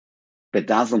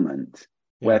bedazzlement,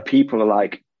 where people are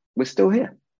like, we're still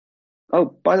here. Oh,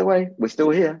 by the way, we're still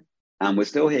here, and we're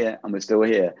still here, and we're still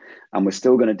here, and we're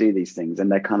still going to do these things.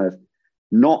 And they're kind of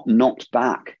not knocked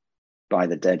back by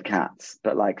the dead cats,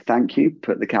 but like, thank you,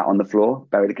 put the cat on the floor,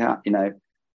 bury the cat, you know,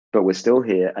 but we're still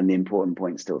here, and the important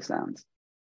point still stands.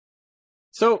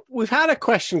 So we've had a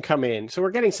question come in. So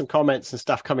we're getting some comments and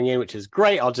stuff coming in, which is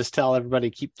great. I'll just tell everybody,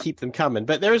 keep them coming.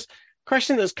 But there's a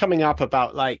question that's coming up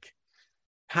about, like,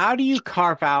 how do you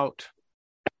carve out,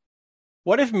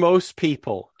 what if most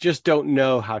people just don't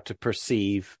know how to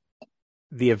perceive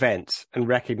the events and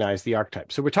recognize the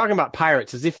archetypes? So we're talking about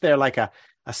pirates as if they're like a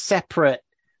separate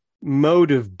mode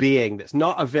of being that's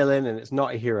not a villain and it's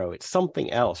not a hero. It's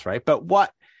something else, right? But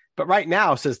right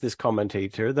now, says this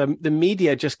commentator, the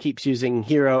media just keeps using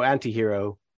hero,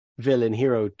 anti-hero, villain,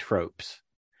 hero tropes.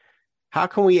 How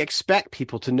can we expect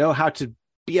people to know how to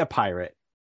be a pirate,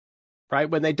 right,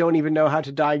 when they don't even know how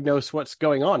to diagnose what's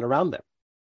going on around them?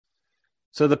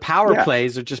 So the power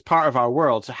plays are just part of our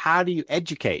world. So how do you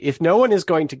educate? If no one is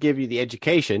going to give you the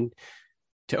education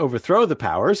to overthrow the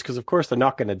powers, because of course they're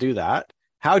not going to do that,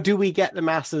 how do we get the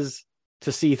masses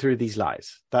to see through these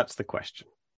lies? That's the question.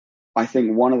 I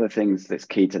think one of the things that's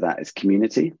key to that is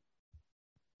community.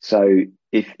 So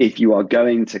if you are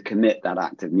going to commit that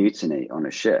act of mutiny on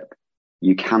a ship,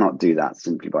 you cannot do that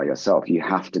simply by yourself. You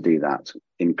have to do that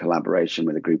in collaboration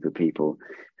with a group of people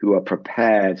who are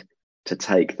prepared to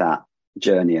take that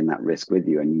journey and that risk with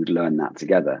you, and you learn that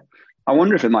together. I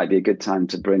wonder if it might be a good time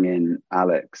to bring in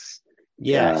Alex,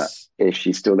 if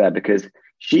she's still there, because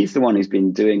she's the one who's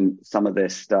been doing some of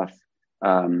this stuff,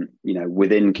 you know,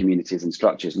 within communities and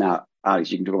structures. Now,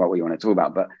 Alex, you can talk about what you want to talk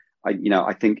about, but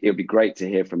I think it would be great to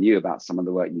hear from you about some of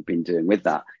the work you've been doing with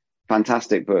that.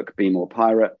 Fantastic book, Be More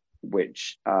Pirate,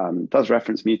 which does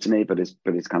reference mutiny, but is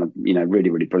kind of, you know, really,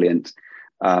 really brilliant.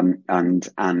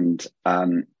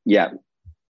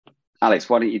 Alex,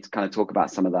 why don't you kind of talk about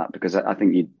some of that? Because I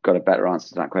think you've got a better answer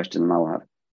to that question than I'll have.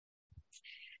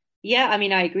 Yeah, I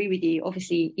mean, I agree with you.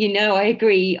 Obviously, you know, I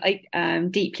agree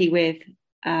deeply with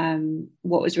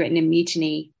what was written in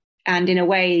Mutiny. And in a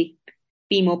way,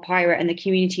 Be More Pirate and the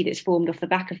community that's formed off the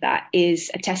back of that is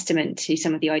a testament to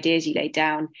some of the ideas you laid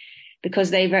down,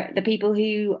 because the people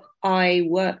who I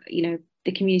work, you know,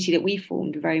 the community that we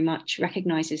formed very much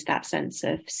recognizes that sense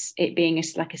of it being a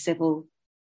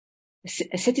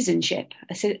citizenship,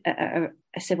 a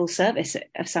civil service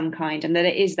of some kind, and that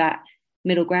it is that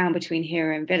middle ground between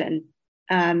hero and villain.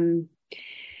 So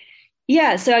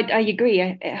I agree.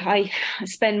 I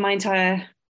spend my entire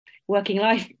working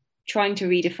life trying to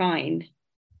redefine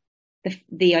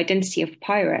the identity of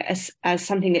pirate as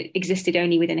something that existed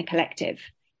only within a collective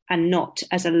and not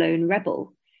as a lone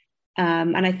rebel.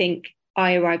 And I think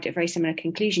I arrived at a very similar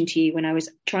conclusion to you when I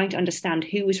was trying to understand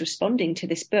who was responding to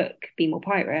this book, Be More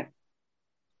Pirate.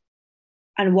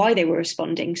 why they were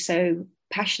responding so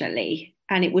passionately.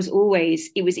 And it was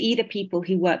either people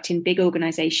who worked in big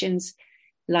organizations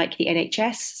like the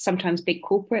NHS, sometimes big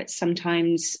corporates,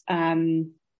 sometimes other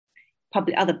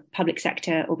public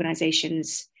sector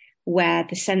organizations, where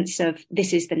the sense of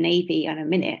this is the Navy in a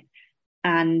minute,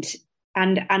 and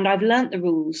I've learnt the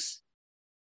rules,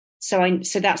 so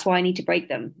that's why I need to break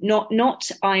them.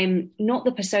 I'm not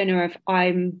the persona of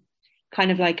I'm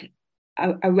kind of like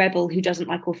a rebel who doesn't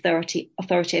like authority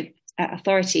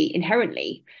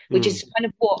inherently, which is kind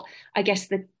of what I guess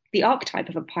the archetype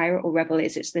of a pirate or rebel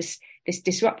is. It's this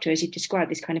disruptor, as you described,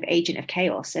 this kind of agent of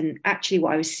chaos. And actually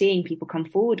what I was seeing people come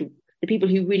forward, the people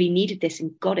who really needed this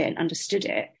and got it and understood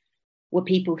it, were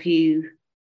people who,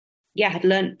 had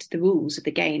learnt the rules of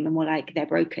the game and were like, they're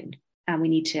broken and we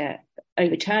need to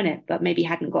overturn it, but maybe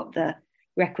hadn't got the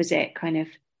requisite kind of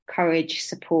courage,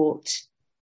 support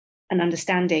and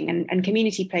understanding. And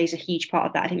community plays a huge part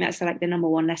of that. I think that's like the number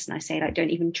one lesson I say, like, don't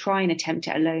even try and attempt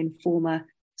it alone. Form a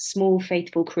small,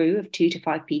 faithful crew of 2 to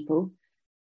 5 people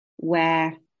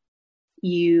where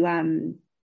you, where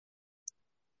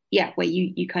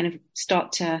you kind of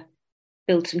start to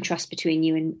build some trust between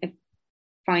you and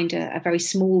find a very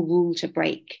small rule to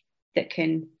break that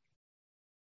can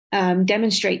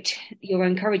demonstrate your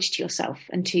own courage to yourself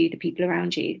and to the people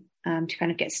around you to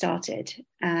kind of get started.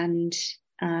 And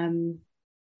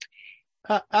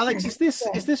Alex,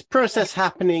 is this process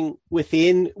happening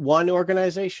within one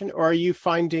organization, or are you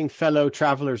finding fellow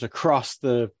travelers across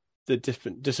the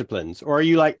different disciplines? Or are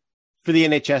you, like, for the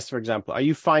NHS, for example, are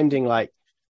you finding like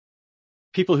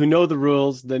people who know the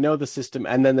rules, they know the system,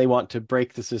 and then they want to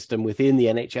break the system within the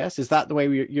NHS? Is that the way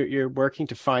you're working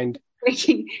to find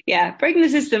breaking the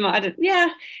system? I'd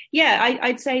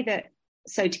say that.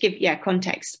 So to give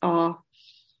context, our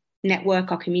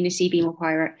network, our community, Be More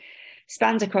Pirate,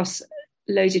 spans across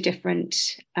loads of different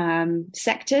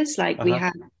sectors. Like we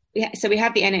have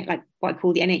the like what I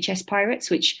call the NHS pirates,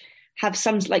 which have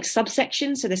some like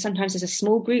subsections. So there's a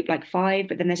small group, like 5,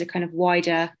 but then there's a kind of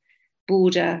wider,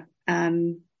 broader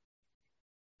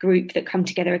group that come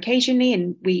together occasionally,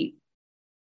 and we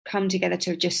come together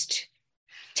to just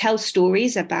tell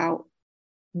stories about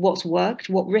what's worked,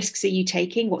 what risks are you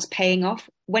taking, what's paying off,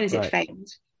 when has it failed.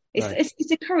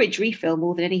 It's a courage refill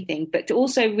more than anything, but to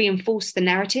also reinforce the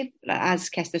narrative, as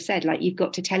Kester said, like you've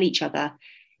got to tell each other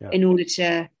in order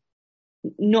to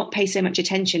not pay so much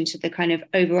attention to the kind of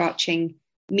overarching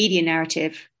media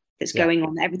narrative that's going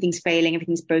on. Everything's failing,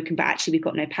 everything's broken, but actually we've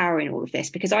got no power in all of this,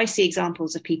 because I see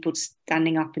examples of people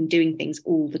standing up and doing things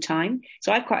all the time.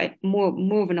 So I've quite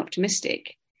more of an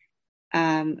optimistic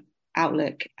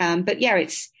outlook. But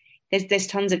there's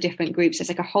tons of different groups. There's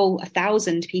like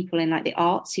 1,000 people in like the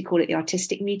arts who call it the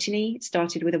Artistic Mutiny. It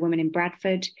started with a woman in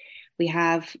Bradford. We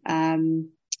have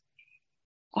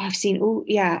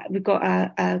we've got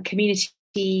a community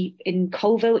in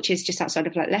Colville, which is just outside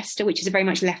of like Leicester, which is a very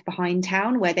much left behind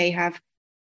town, where they have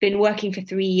been working for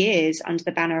 3 years under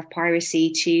the banner of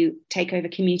piracy to take over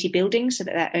community buildings so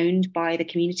that they're owned by the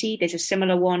community. There's a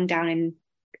similar one down in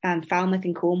Falmouth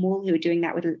in Cornwall, who are doing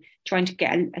that with trying to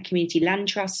get a community land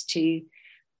trust to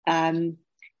deal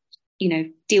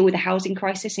with the housing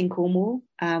crisis in Cornwall,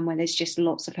 where there's just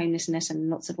lots of homelessness and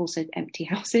lots of also empty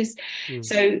houses.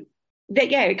 So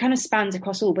it kind of spans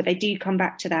across all, but they do come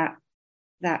back to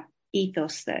that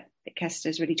ethos that Kester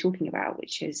is really talking about,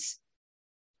 which is,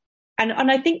 and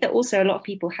I think that also a lot of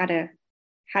people had a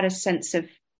sense of,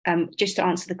 just to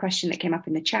answer the question that came up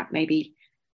in the chat, maybe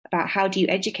about how do you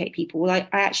educate people. Well, I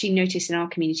actually notice in our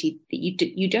community that you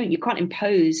can't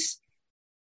impose.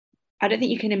 I don't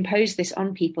think you can impose this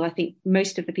on people. I think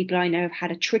most of the people I know have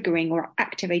had a triggering or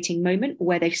activating moment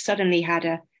where they've suddenly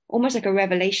had almost like a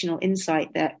revelational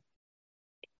insight that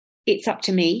it's up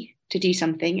to me to do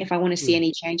something. If I want to see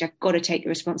any change, I've got to take the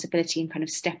responsibility and kind of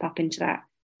step up into that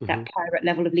pirate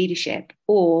level of leadership.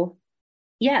 Or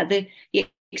the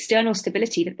external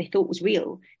stability that they thought was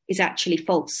real is actually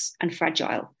false and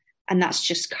fragile, and that's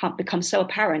just become so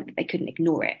apparent that they couldn't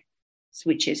ignore it.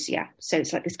 Which is so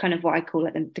it's like this kind of what I call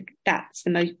it, that's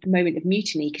the moment of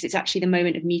mutiny, because it's actually the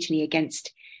moment of mutiny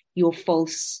against your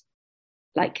false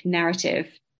like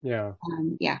narrative. But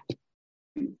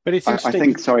it's interesting. I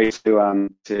think, sorry, to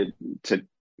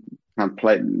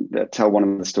tell one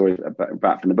of the stories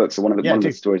about from the book. So one of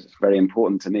the stories that's very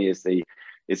important to me is the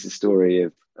story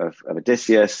of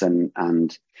Odysseus and in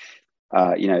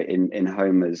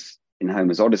Homer's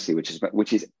Odyssey, which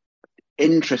is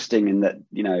interesting in that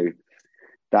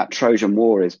that Trojan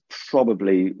War is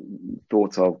probably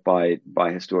thought of by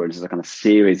historians as a kind of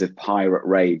series of pirate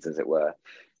raids, as it were.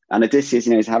 And Odysseus,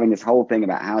 is having this whole thing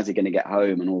about how is he going to get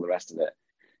home and all the rest of it.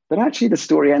 But actually, the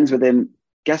story ends with him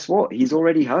guess what? He's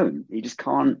already home. He just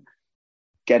can't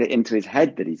get it into his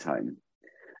head that he's home.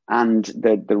 And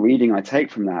the reading I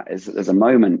take from that is that there's a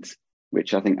moment,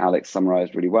 which I think Alex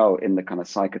summarized really well, in the kind of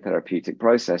psychotherapeutic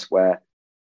process, where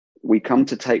we come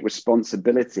to take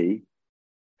responsibility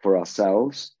for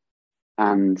ourselves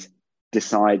and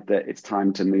decide that it's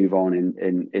time to move on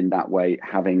in that way,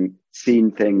 having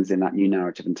seen things in that new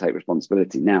narrative and take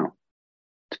responsibility. Now,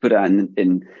 to put it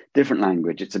in different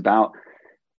language, it's about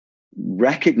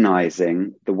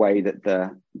recognizing the way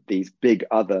that these big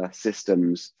other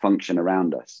systems function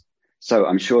around us. So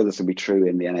I'm sure this will be true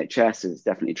in the NHS. It's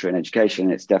definitely true in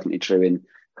education. It's definitely true in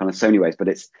kind of so many ways. But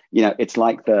it's, you know, it's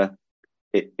like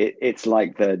it's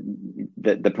like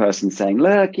the person saying,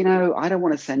 look, you know, I don't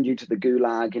want to send you to the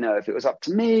gulag. You know, if it was up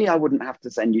to me, I wouldn't have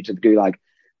to send you to the gulag.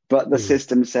 But the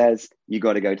system says you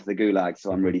got to go to the gulag.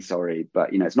 So I'm really sorry.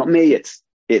 But, you know, it's not me.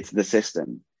 It's the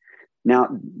system. Now,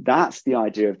 that's the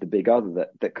idea of the big other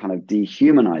that kind of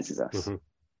dehumanizes us.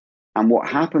 And what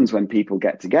happens when people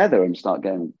get together and start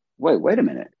going, wait a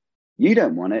minute, you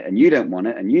don't want it, and you don't want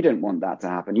it, and you don't want that to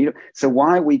happen. So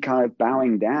why are we kind of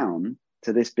bowing down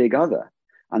to this big other?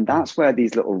 And that's where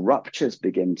these little ruptures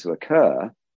begin to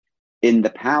occur in the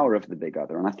power of the big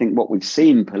other. And I think what we've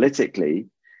seen politically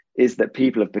is that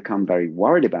people have become very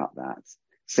worried about that.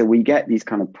 So we get these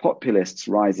kind of populists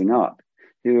rising up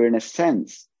who are, in a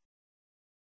sense,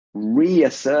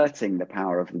 reasserting the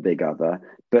power of the big other,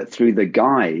 but through the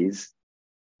guise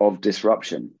of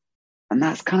disruption. And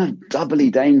that's kind of doubly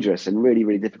dangerous and really,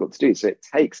 really difficult to do. So it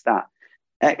takes that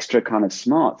extra kind of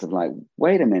smarts of like,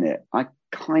 wait a minute, I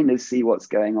kind of see what's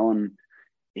going on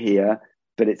here,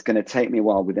 but it's going to take me a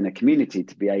while within a community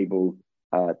to be able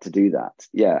to do that.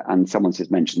 Yeah. And someone's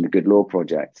just mentioned the Good Law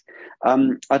Project.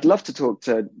 I'd love to talk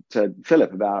to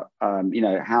Philip about, you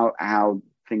know, how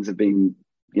things have been,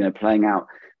 you know, playing out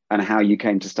and how you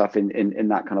came to stuff in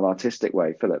that kind of artistic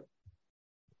way. Philip.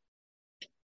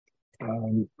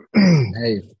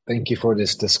 Hey, thank you for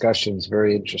this discussion. It's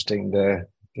very interesting to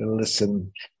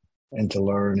listen and to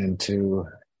learn and to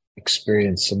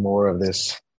experience some more of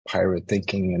this pirate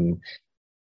thinking.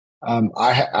 And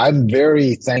I'm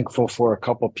very thankful for a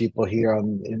couple of people here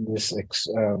in this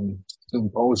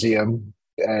symposium.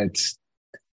 It's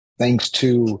thanks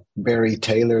to Barry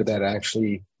Taylor that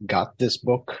actually got this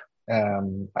book.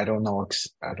 I don't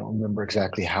remember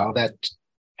exactly how that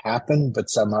happened, but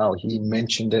somehow he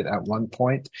mentioned it at one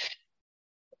point.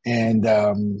 And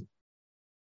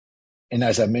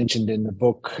as I mentioned in the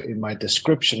book, in my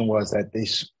description, was that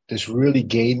this really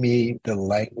gave me the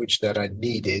language that I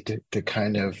needed to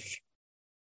kind of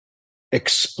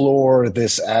explore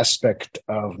this aspect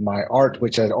of my art,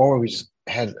 which had always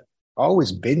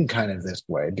been kind of this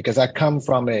way, because I come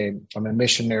from a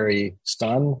missionary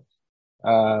son.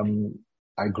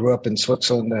 I grew up in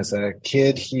Switzerland as a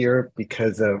kid here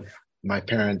because of my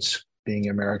parents being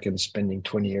Americans, spending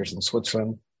 20 years in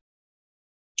Switzerland,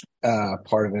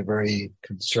 part of a very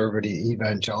conservative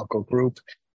evangelical group.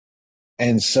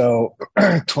 And so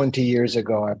 20 years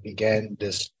ago, I began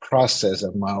this process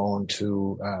of my own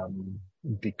to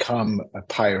become a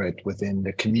pirate within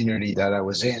the community that I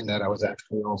was in, that I was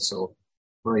actually also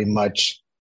very much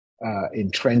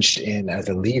entrenched in as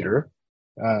a leader,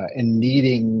 and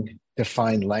needing to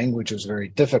find language was very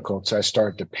difficult. So I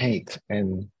started to paint,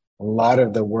 and a lot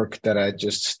of the work that I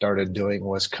just started doing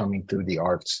was coming through the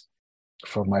arts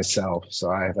for myself. So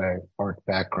I have an art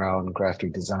background,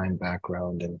 graphic design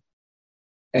background,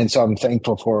 and so I'm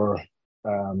thankful for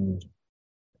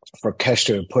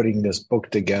Kester putting this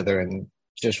book together and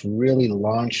just really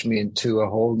launched me into a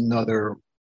whole nother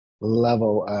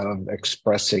level of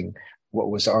expressing what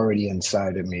was already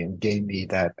inside of me and gave me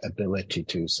that ability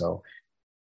to. So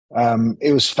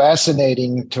it was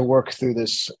fascinating to work through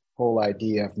this whole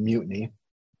idea of mutiny.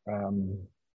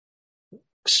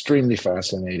 Extremely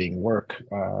fascinating work,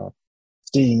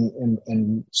 seeing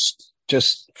and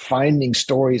just finding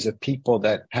stories of people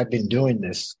that have been doing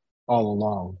this all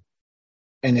along,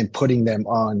 and then putting them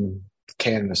on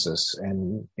canvases,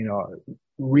 and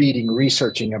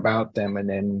researching about them, and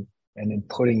then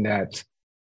putting that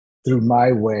through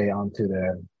my way onto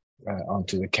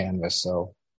the canvas.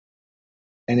 So,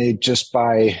 and it just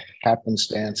by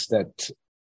happenstance that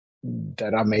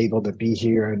I'm able to be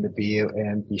here and to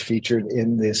be featured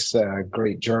in this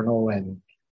great journal, and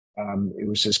it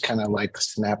was just kind of like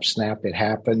snap, it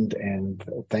happened. And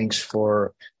thanks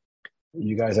for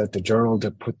you guys at the journal to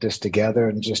put this together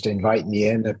and just invite me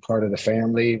in as part of the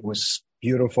family. It was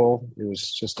beautiful. It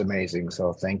was just amazing.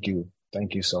 So thank you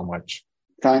so much.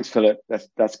 Thanks, Philip.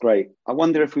 That's great. I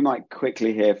wonder if we might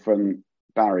quickly hear from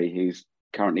Barry, who's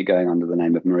currently going under the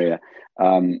name of Maria.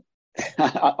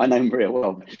 I know Maria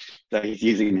well, so he's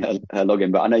using her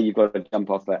login. But I know you've got to jump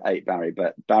off at 8, Barry.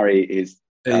 But Barry is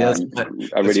a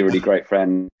really, really great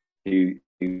friend who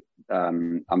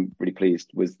I'm really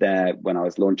pleased was there when I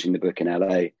was launching the book in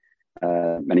LA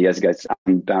many years ago.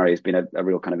 And Barry has been a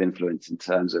real kind of influence in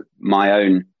terms of my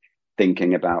own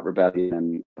thinking about rebellion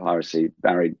and piracy.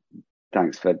 Barry,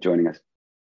 thanks for joining us.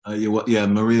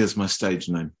 Maria's my stage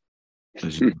name.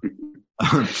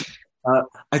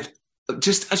 I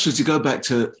just actually to go back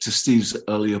to Steve's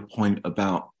earlier point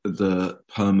about the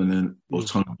permanent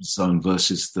autonomous zone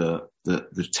versus the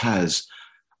TAS.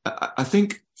 I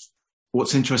think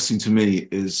what's interesting to me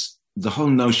is the whole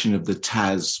notion of the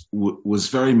TAS was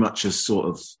very much a sort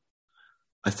of,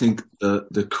 I think,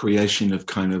 the creation of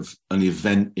kind of an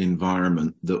event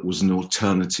environment that was an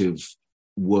alternative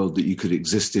world that you could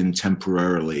exist in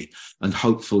temporarily and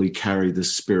hopefully carry the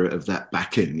spirit of that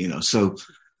back in, So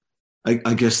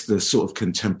I guess the sort of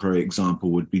contemporary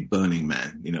example would be Burning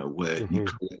Man, where you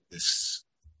create this,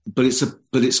 but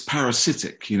it's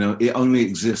parasitic, it only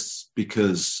exists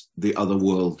because the other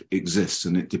world exists,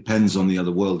 and it depends on the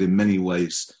other world in many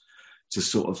ways to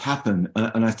sort of happen.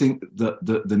 And I think that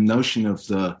the notion of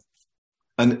the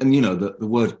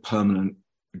word permanent,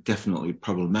 definitely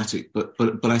problematic, but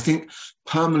I think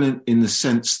permanent in the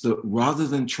sense that rather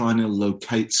than trying to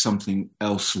locate something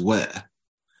elsewhere,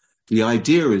 the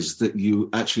idea is that you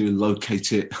actually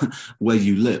locate it where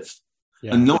you live,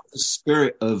 and not the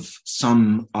spirit of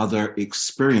some other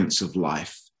experience of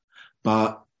life,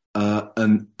 but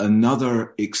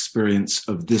another experience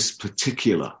of this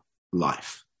particular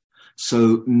life.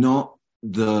 So not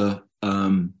the,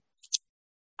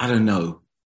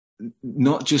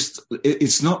 not just,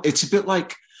 it's a bit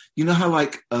like, how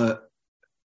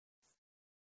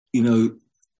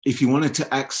if you wanted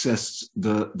to access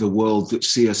the world that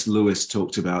C.S. Lewis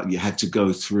talked about, you had to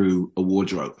go through a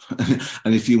wardrobe.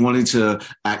 And if you wanted to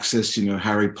access,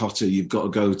 Harry Potter, you've got to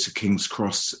go to King's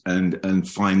Cross and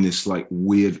find this like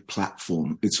weird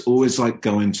platform. It's always like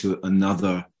going to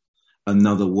another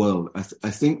world. I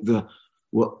think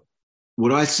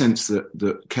what I sense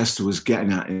that Kester was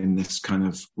getting at in this kind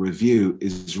of review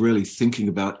is really thinking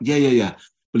about,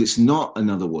 but it's not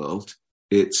another world.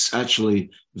 It's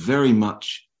actually very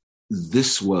much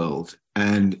this world,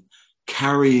 and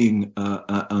carrying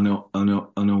an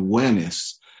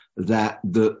awareness that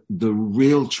the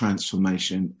real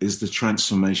transformation is the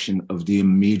transformation of the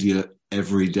immediate,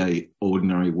 everyday,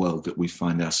 ordinary world that we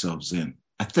find ourselves in.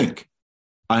 I think.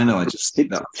 I know. I just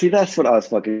see. That's what I was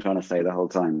fucking trying to say the whole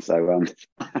time. So,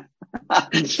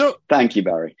 so thank you,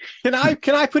 Barry. Can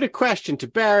I put a question to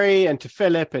Barry and to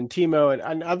Philip and Timo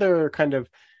and other kind of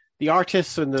the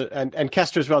artists and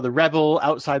Kester as well, the rebel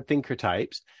outside thinker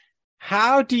types?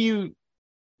 How do you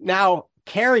now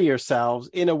carry yourselves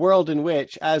in a world in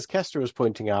which, as Kester was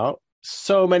pointing out,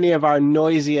 so many of our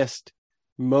noisiest,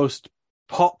 most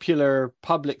popular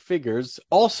public figures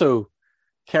also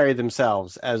carry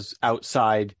themselves as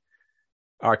outside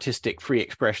artistic free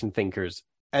expression thinkers,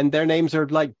 and their names are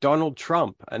like Donald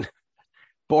Trump and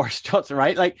Boris Johnson,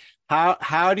 right? Like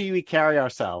how do we carry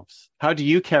ourselves? How do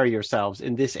you carry yourselves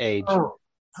in this age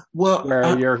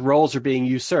where your roles are being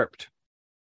usurped?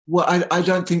 Well, I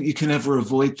don't think you can ever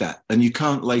avoid that, and you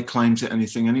can't lay claim to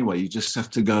anything anyway. You just have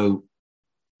to go,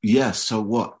 yes, so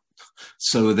what?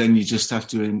 So then you just have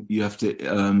to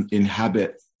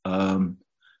inhabit.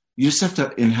 You just have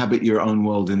to inhabit your own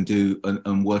world and do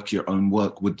and work your own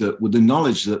work with the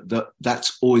knowledge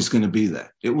that's always going to be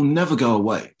there. It will never go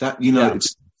away.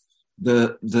 It's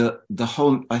the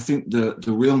whole. I think the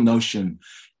real notion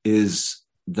is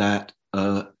that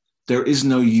there is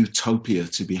no utopia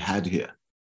to be had here.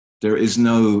 There is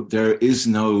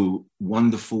no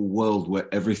wonderful world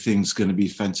where everything's going to be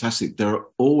fantastic. There are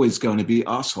always going to be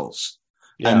assholes,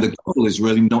 and the goal is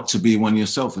really not to be one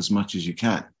yourself as much as you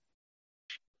can.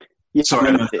 Yeah, Sorry,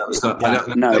 I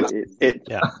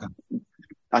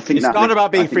think it's not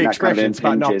about being free expression; it's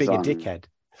about not being a dickhead.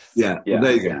 Yeah,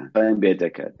 there you go. Don't be a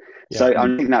dickhead. Yeah. So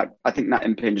I think that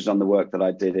impinges on the work that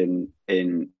I did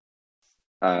in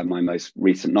my most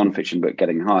recent nonfiction book,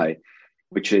 Getting High,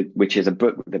 which is a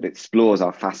book that explores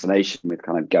our fascination with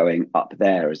kind of going up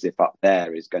there, as if up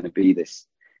there is going to be this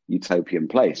utopian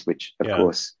place, which of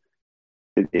course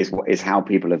is how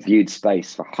people have viewed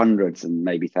space for hundreds and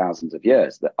maybe thousands of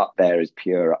years, that up there is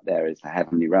pure, up there is the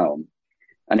heavenly realm.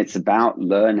 And it's about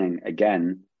learning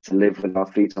again to live with our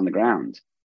feet on the ground.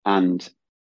 And,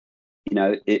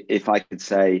 if I could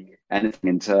say anything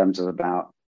in terms of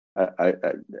about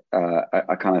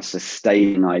a kind of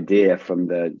sustaining idea from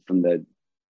the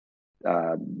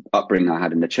upbringing I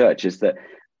had in the church, is that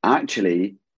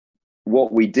actually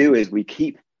what we do is we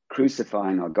keep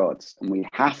crucifying our gods. And we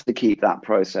have to keep that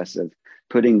process of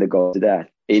putting the god to death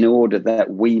in order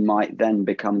that we might then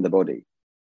become the body.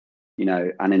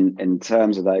 And in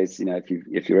terms of those,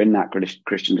 if you're in that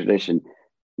Christian tradition,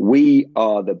 we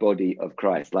are the body of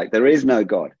Christ. Like, there is no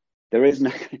God. There is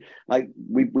no, like,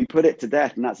 we put it to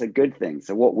death, and that's a good thing.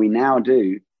 So what we now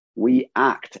do, we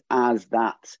act as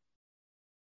that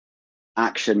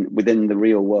action within the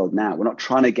real world now. We're not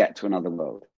trying to get to another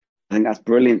world. I think that's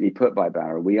brilliantly put by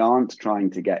Barra. We aren't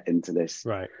trying to get into this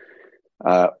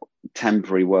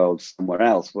temporary world somewhere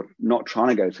else. We're not trying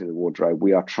to go through the wardrobe.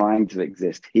 We are trying to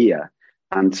exist here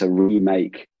and to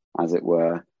remake, as it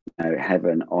were,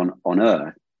 heaven on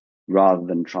earth, rather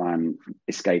than try and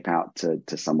escape out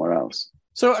to somewhere else.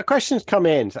 So a question's come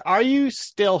in. Are you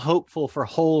still hopeful for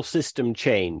whole system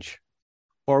change?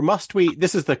 Or must we,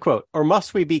 this is the quote, or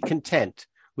must we be content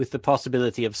with the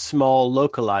possibility of small,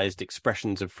 localized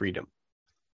expressions of freedom?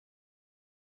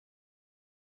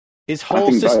 Is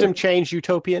whole system change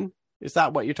utopian? Is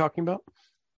that what you're talking about?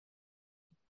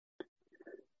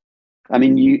 I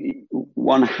mean,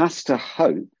 one has to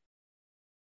hope,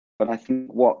 but I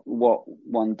think what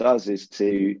one does is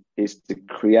to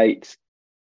create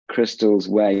crystals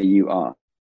where you are,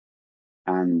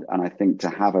 and I think to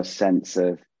have a sense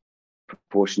of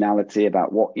proportionality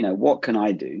about what can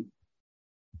I do,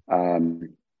 and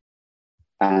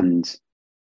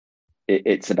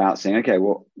it's about saying, okay,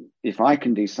 well, if I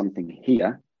can do something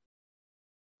here,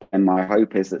 and my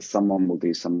hope is that someone will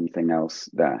do something else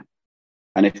there,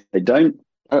 and if they don't,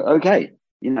 okay,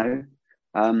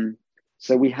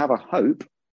 so we have a hope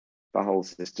for whole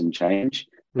system change,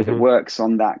 but it works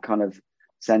on that kind of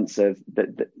sense of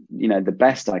that the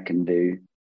best I can do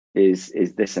is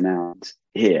this amount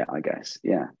here, I guess.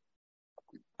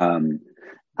 And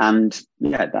that's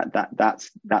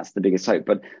the biggest hope.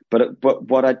 But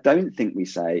what I don't think we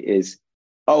say is,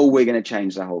 oh, we're going to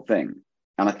change the whole thing.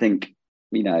 And I think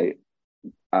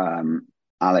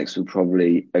Alex would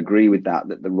probably agree with that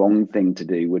the wrong thing to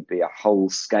do would be a whole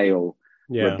scale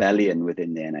rebellion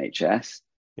within the NHS.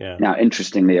 Now,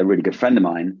 interestingly, a really good friend of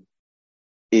mine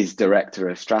is director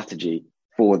of strategy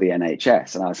for the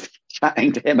NHS, and I was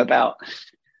chatting to him about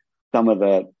some of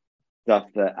the stuff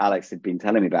that Alex had been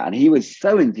telling me about, and he was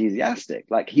so enthusiastic.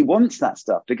 Like, he wants that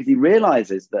stuff because he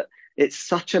realizes that it's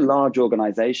such a large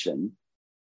organization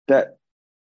that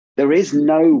there is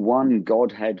no one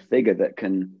Godhead figure that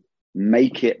can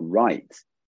make it right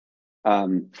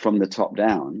from the top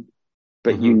down,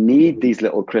 but you need these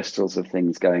little crystals of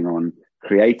things going on,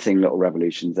 creating little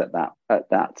revolutions at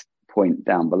that point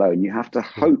down below, and you have to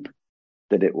hope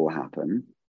that it will happen.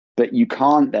 But you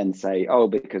can't then say, oh,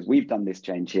 because we've done this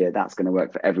change here, that's going to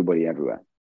work for everybody everywhere.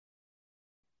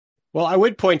 Well, I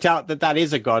would point out that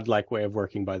is a godlike way of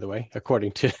working, by the way,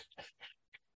 according to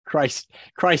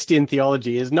Christian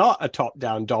theology is not a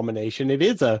top-down domination. It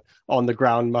is a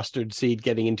on-the-ground mustard seed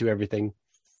getting into everything.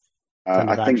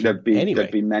 I think there'd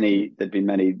be many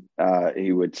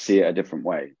who would see it a different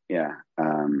way.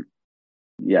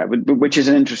 But which is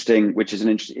an interesting,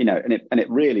 and it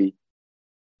really,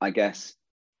 I guess,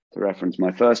 to reference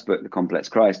my first book, The Complex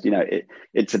Christ,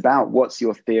 it's about what's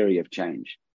your theory of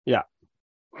change. Yeah.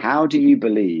 How do you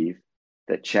believe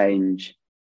that change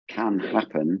can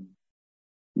happen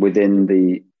within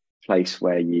the place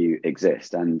where you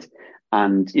exist? And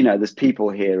there's people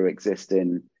here who exist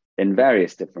in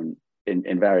various different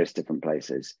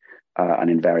places and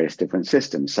in various different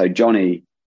systems. So Johnny,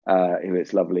 who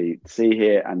it's lovely to see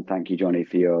here, and thank you, Johnny,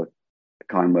 for your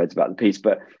kind words about the piece.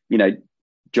 But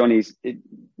Johnny's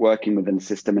working within the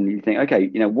system, and you think, okay,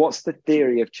 what's the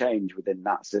theory of change within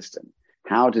that system?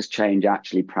 How does change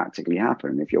actually practically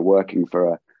happen? If you're working for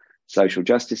a social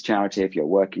justice charity, if you're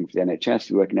working for the NHS,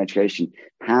 if you work in education,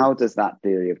 how does that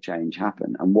theory of change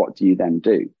happen? And what do you then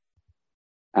do?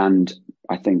 And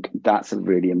I think that's a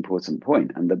really important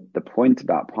point. And the point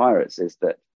about pirates is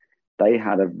that they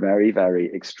had a very, very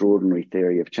extraordinary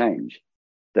theory of change,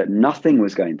 that nothing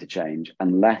was going to change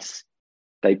unless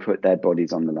they put their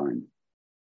bodies on the line,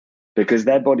 because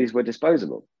their bodies were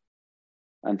disposable.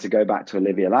 And to go back to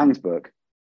Olivia Lang's book,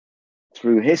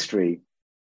 through history,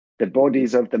 the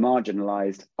bodies of the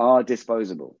marginalized are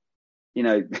disposable.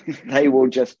 They will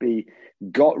just be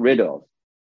got rid of.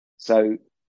 So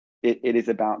it is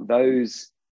about those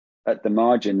at the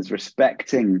margins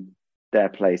respecting their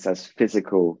place as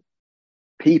physical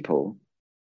people,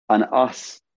 and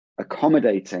us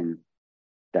accommodating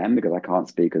them, because I can't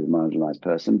speak as a marginalized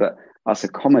person, but us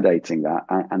accommodating that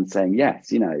and saying,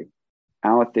 yes,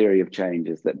 our theory of change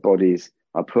is that bodies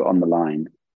are put on the line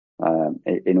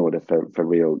in order for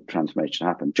real transformation to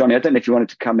happen. Johnny, I don't know if you wanted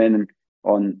to come in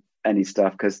on any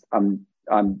stuff, because I'm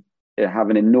have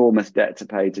an enormous debt to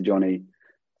pay to Johnny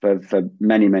for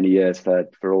many, many years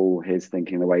for all his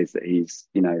thinking, the ways that he's,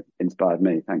 inspired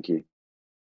me. Thank you.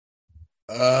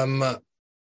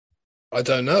 I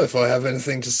don't know if I have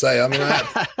anything to say. I mean,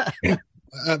 I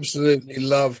absolutely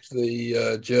loved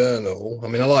the journal. I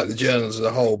mean, I like the journals as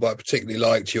a whole, but I particularly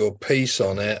liked your piece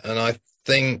on it. And I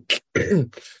think,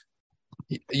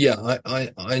 I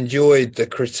enjoyed the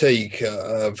critique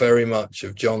very much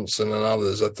of Johnson and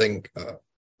others. I think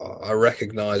I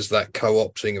recognise that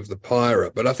co-opting of the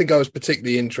pirate, but I think I was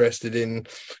particularly interested in,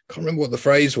 I can't remember what the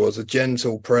phrase was, a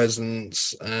gentle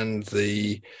presence and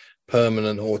the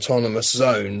permanent autonomous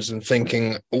zones, and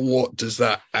thinking, what does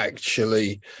that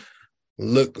actually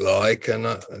look like? And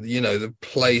the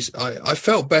place, I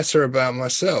felt better about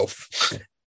myself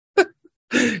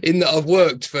in that I've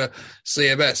worked for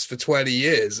CMS for 20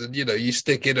 years, and you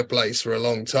stick in a place for a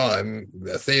long time,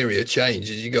 a theory of change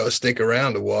is you got to stick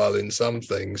around a while in some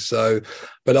things. So,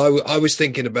 but I was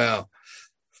thinking about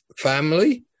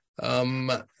family,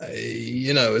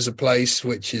 as a place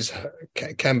which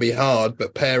can be hard,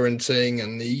 but parenting,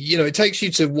 and it takes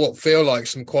you to what feel like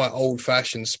some quite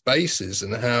old-fashioned spaces,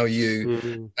 and how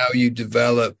you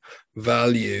develop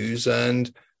values.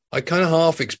 And I kind of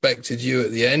half expected you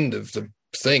at the end of the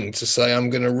thing to say, I'm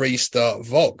going to restart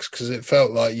Vox, because it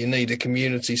felt like you need a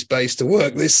community space to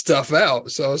work this stuff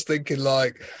out. So I was thinking,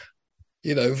 like,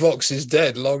 Vox is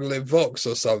dead, long live Vox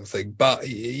or something. But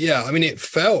yeah, I mean, it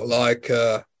felt like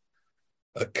a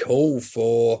call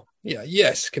for,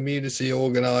 community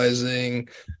organizing,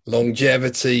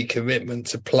 longevity, commitment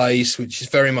to place, which is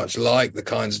very much like the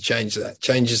kinds of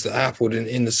changes that happened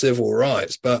in the civil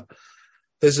rights. But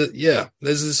there's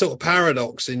a sort of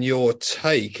paradox in your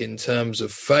take in terms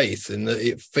of faith, in that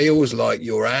it feels like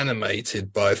you're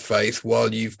animated by faith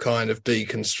while you've kind of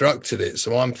deconstructed it.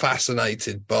 So I'm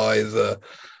fascinated by the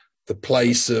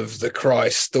place of the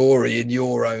Christ story in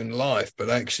your own life, but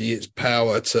actually its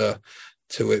power to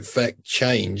effect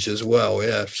change as well.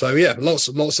 Yeah. So yeah,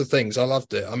 lots of things. I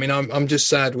loved it. I mean, I'm just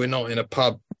sad we're not in a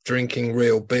pub drinking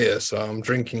real beer. So I'm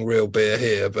drinking real beer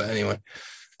here. But anyway.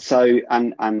 So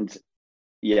and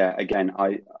yeah, again,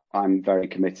 I'm very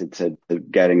committed to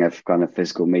getting a kind of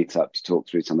physical meetup to talk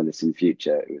through some of this in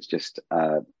future. It was just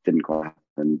didn't quite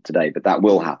happen today, but that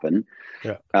will happen.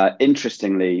 Yeah.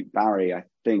 Interestingly, Barry, I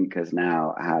think, has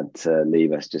now had to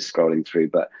leave us, just scrolling through,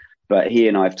 but he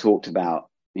and I have talked about,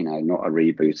 not a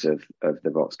reboot of the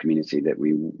Vox community that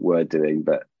we were doing,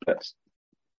 but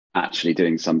actually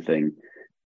doing something,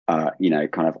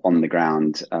 kind of on the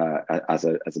ground as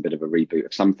a bit of a reboot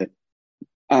of something.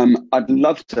 I'd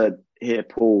love to hear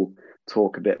Paul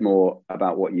talk a bit more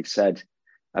about what you've said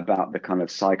about the kind of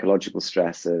psychological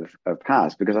stress of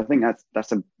Paz, because I think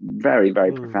that's a very,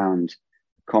 very profound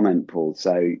comment, Paul.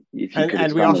 So if you could,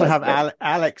 and we also have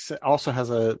Alex also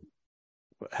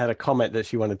had a comment that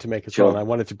she wanted to make as well, and I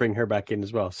wanted to bring her back in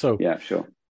as well. So yeah, sure.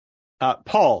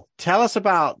 Paul, tell us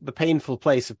about the painful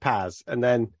place of Paz, and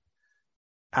then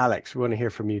Alex, we want to hear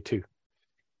from you too.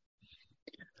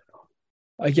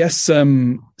 I guess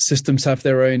systems have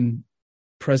their own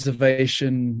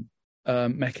preservation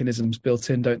mechanisms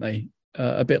built in, don't they?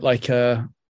 A bit like an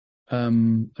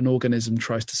organism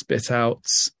tries to spit out,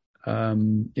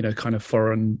 kind of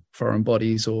foreign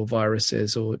bodies or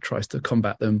viruses, or tries to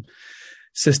combat them.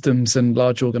 Systems and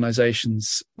large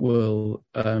organizations will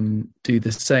do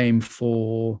the same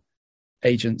for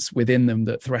agents within them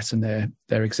that threaten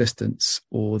their existence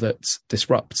or that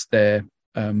disrupt their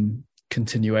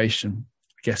continuation.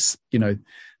 I guess,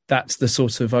 that's the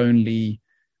sort of only,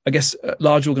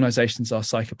 large organizations are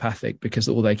psychopathic because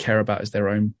all they care about is their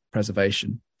own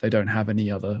preservation. They don't have any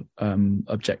other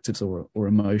objectives or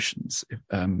emotions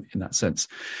in that sense.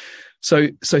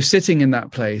 So sitting in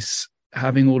that place,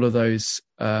 having all of those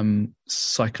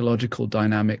psychological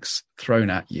dynamics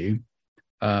thrown at you,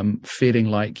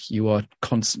 feeling like you are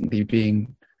constantly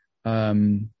being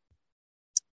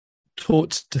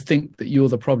taught to think that you're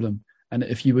the problem, and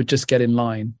if you would just get in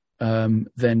line,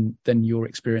 then your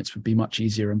experience would be much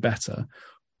easier and better.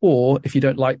 Or if you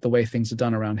don't like the way things are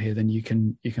done around here, then you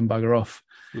can bugger off.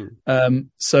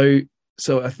 So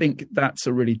I think that's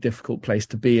a really difficult place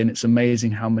to be, and it's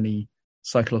amazing how many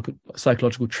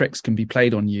psychological tricks can be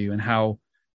played on you, and how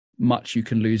much you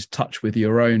can lose touch with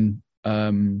your own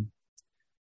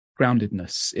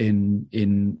groundedness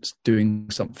in doing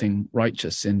something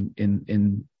righteous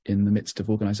in the midst of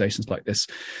organizations like this.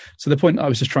 So the point I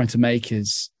was just trying to make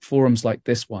is forums like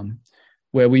this one,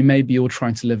 where we may be all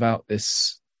trying to live out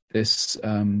this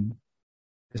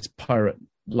pirate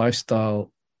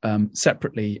lifestyle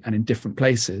separately and in different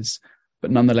places,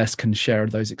 but nonetheless can share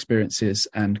those experiences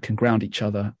and can ground each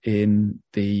other in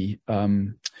the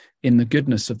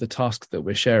goodness of the task that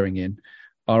we're sharing in,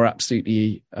 are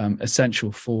absolutely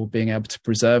essential for being able to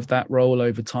preserve that role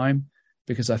over time,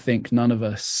 because I think none of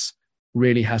us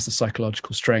really has the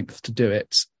psychological strength to do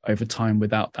it over time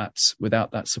without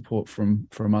that support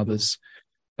from others.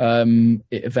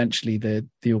 Eventually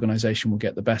the organization will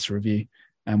get the better of you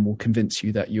and will convince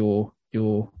you that you're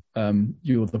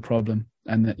the problem,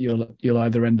 and that you'll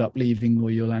either end up leaving or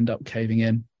you'll end up caving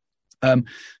in.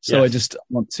 So yes.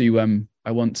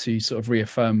 I want to sort of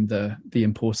reaffirm the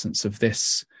importance of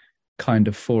this kind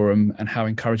of forum and how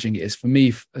encouraging it is for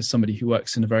me as somebody who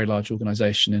works in a very large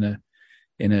organization,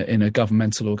 in a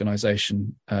governmental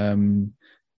organization, dealing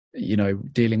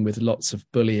with lots of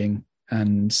bullying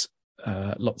and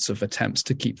lots of attempts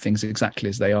to keep things exactly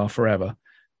as they are forever.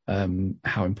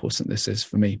 How important this is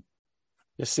for me.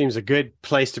 This seems a good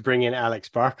place to bring in Alex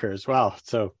Barker as well.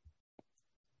 So,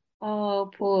 oh,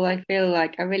 Paul, I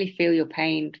really feel your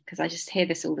pain, because I just hear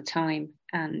this all the time,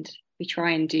 and we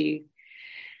try and do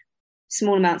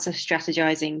small amounts of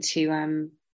strategizing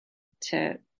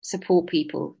to support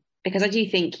people, because I do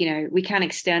think, we can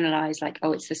externalize like,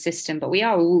 oh, it's the system, but we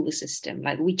are all the system.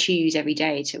 Like, we choose every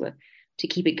day to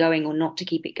keep it going or not to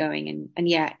keep it going, and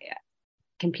yeah,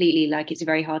 completely, like, it's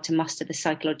very hard to muster the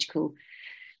psychological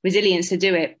resilience to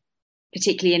do it,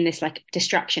 particularly in this like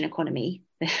distraction economy,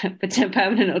 but a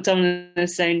permanent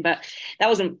autonomous zone. But that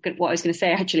wasn't what I was going to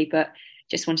say actually, but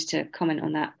just wanted to comment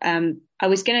on that. I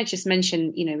was going to just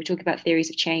mention, we're talking about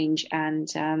theories of change, and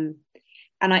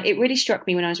it really struck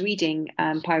me when I was reading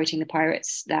Pirating the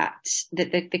Pirates that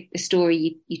the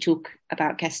story you talk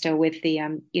about, Kester, with the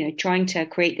trying to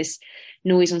create this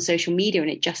noise on social media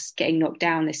and it just getting knocked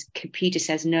down, this computer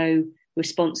says no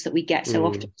response that we get so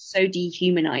often, so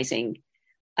dehumanizing,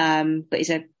 but is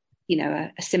a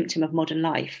symptom of modern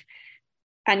life.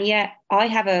 And yet I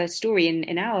have a story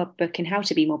in our book, in How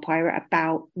to Be More Pirate,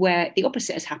 about where the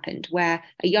opposite has happened, where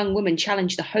a young woman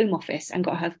challenged the Home Office and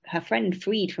got her friend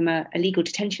freed from a illegal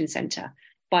detention centre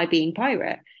by being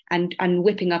pirate, and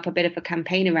whipping up a bit of a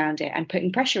campaign around it and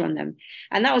putting pressure on them.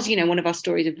 And that was, one of our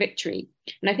stories of victory.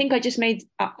 And I think I just made,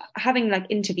 having like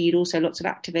interviewed also lots of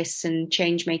activists and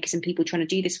change makers and people trying to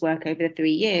do this work over the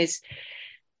 3 years,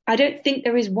 I don't think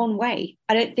there is one way.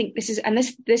 I don't think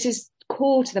this is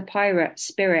core to the pirate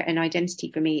spirit and identity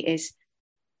for me, is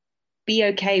be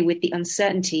okay with the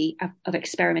uncertainty of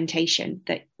experimentation,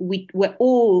 that we're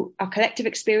all, our collective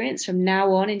experience from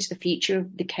now on into the future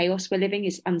of the chaos we're living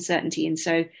is uncertainty. And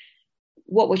so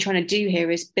what we're trying to do here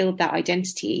is build that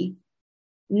identity,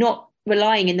 not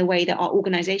relying in the way that our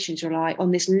organizations rely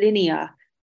on this linear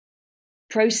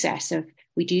process of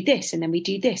we do this and then we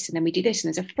do this and then we do this,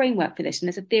 and there's a framework for this and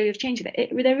there's a theory of change.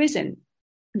 There isn't.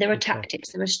 There are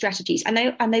tactics, there are strategies,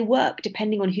 and they work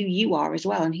depending on who you are as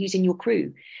well and who's in your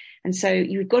crew. And so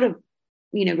you've got to,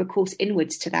 recourse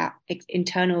inwards to that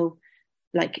internal,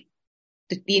 like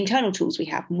the internal tools we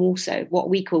have, more so what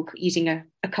we call using a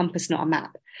compass, not a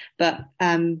map. But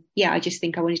I just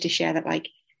think I wanted to share that, like,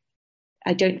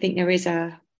 I don't think there is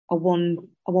a one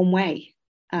way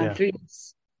through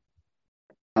this.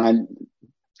 And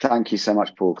thank you so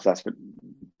much, Paul, because that's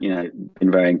been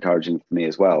very encouraging for me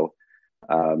as well.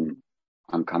 I'm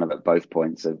kind of at both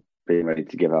points of being ready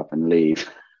to give up and leave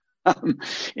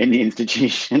in the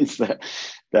institutions that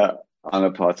I'm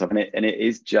a part of, and it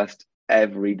is just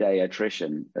everyday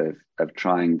attrition of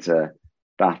trying to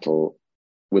battle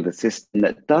with a system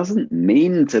that doesn't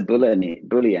mean to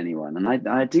bully anyone. And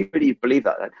I do really believe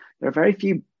that there are very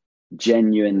few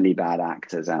genuinely bad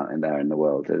actors out in there in the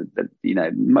world.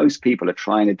 Most people are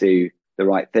trying to do the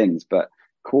right things, but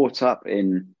caught up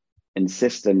in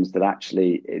systems that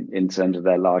actually, in terms of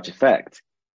their large effect,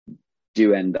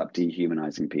 do end up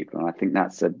dehumanizing people. And I think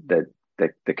that's the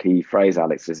key phrase,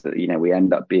 Alex, is that, we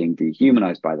end up being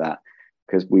dehumanized by that,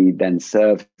 because we then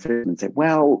serve and say,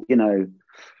 well,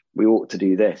 we ought to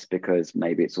do this because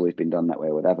maybe it's always been done that way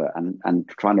or whatever. And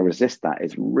trying to resist that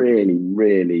is really,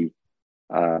 really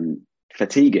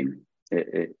fatiguing.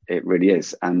 It really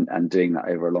is. And doing that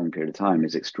over a long period of time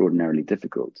is extraordinarily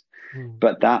difficult.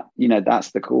 But that,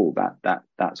 that's the call,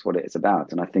 that's what it's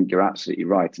about. And I think you're absolutely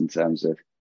right in terms of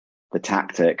the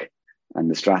tactic and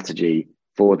the strategy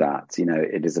for that.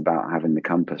 It is about having the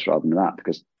compass rather than that,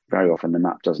 because very often the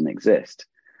map doesn't exist.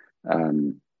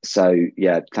 So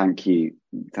yeah, thank you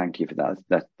for that.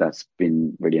 That's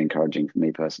been really encouraging for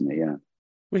me personally. Yeah.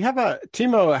 We have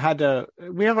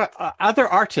other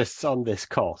artists on this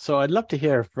call, so I'd love to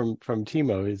hear from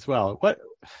Timo as well.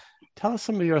 Tell us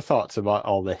some of your thoughts about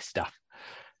all this stuff.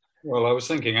 Well, I was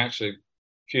thinking actually a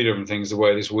few different things, the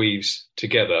way this weaves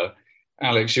together.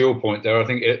 Alex, your point there, I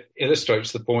think it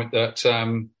illustrates the point that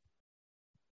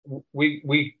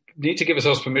we need to give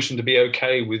ourselves permission to be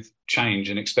okay with change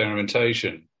and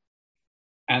experimentation.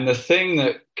 And the thing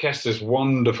that Kester's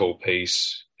wonderful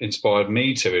piece inspired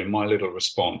me to in my little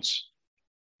response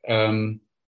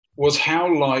was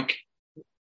how, like,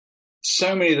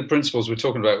 so many of the principles we're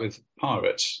talking about with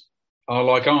pirates are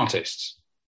like artists.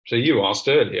 So you asked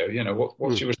earlier, you know,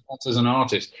 what's your response as an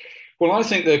artist? Well, I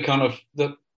think the kind of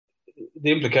the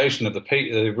implication of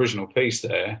the original piece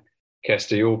there,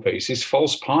 Kester, your piece, is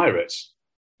false pirates.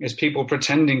 It's people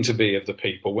pretending to be of the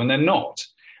people when they're not.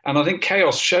 And I think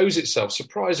chaos shows itself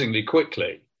surprisingly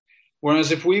quickly.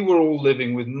 Whereas if we were all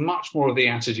living with much more of the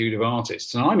attitude of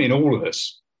artists, and I mean all of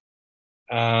us,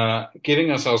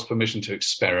 giving ourselves permission to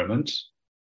experiment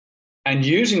and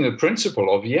using the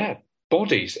principle of,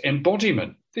 bodies,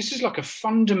 embodiment. This is like a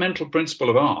fundamental principle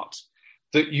of art,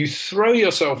 that you throw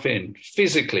yourself in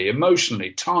physically,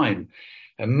 emotionally, time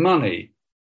and money,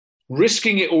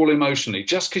 risking it all emotionally,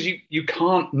 just because you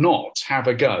can't not have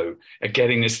a go at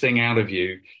getting this thing out of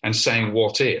you and saying,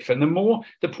 what if? And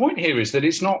the point here is that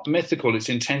it's not mythical, it's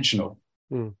intentional.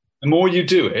 The more you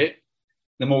do it,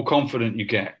 the more confident you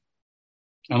get.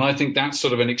 And I think that's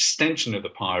sort of an extension of the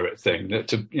pirate thing, that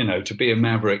to be a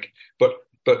maverick, but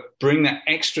bring that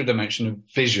extra dimension of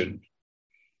vision.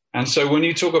 And so when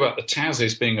you talk about the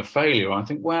Tazes being a failure, I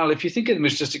think, well, if you think of them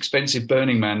as just expensive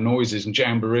Burning Man noises and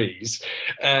jamborees,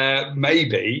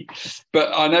 maybe.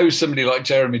 But I know somebody like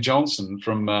Jeremy Johnson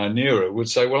from Neura would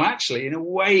say, well, actually, in a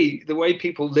way, the way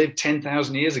people lived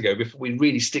 10,000 years ago before we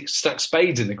really stuck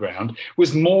spades in the ground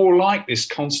was more like this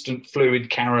constant fluid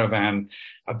caravan,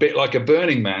 a bit like a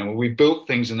Burning Man, where we built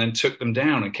things and then took them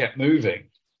down and kept moving.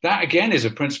 That, again, is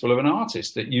a principle of an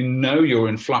artist, that you know you're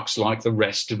in flux like the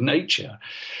rest of nature.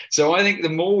 So I think the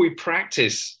more we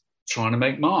practice trying to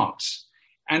make marks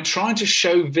and trying to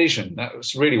show vision, that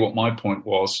was really what my point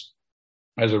was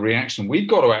as a reaction. We've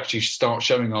got to actually start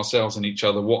showing ourselves and each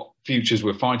other what futures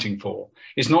we're fighting for.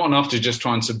 It's not enough to just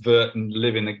try and subvert and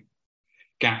live in the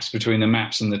gaps between the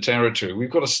maps and the territory.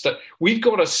 We've got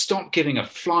to stop giving a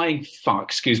flying fuck,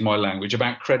 excuse my language,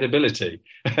 about credibility.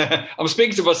 I'm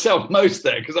speaking to myself most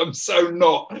there because I'm so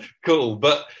not cool.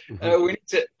 But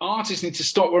artists need to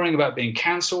stop worrying about being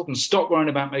cancelled and stop worrying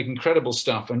about making credible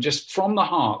stuff and just from the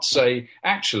heart say,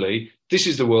 actually, this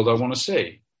is the world I want to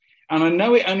see. And I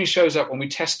know it only shows up when we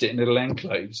test it in little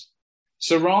enclaves.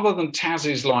 So rather than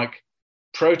Taz's like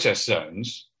protest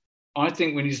zones, I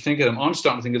think we need to think of them. I'm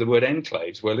starting to think of the word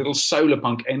enclaves, where little solar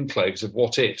punk enclaves of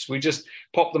what ifs. We just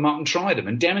pop them up and try them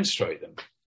and demonstrate them.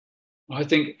 I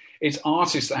think it's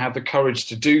artists that have the courage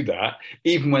to do that,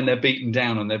 even when they're beaten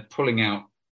down and they're pulling out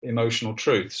emotional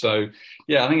truth. So,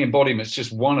 I think embodiment's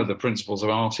just one of the principles of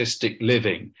artistic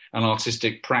living and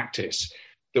artistic practice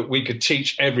that we could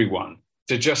teach everyone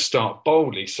to just start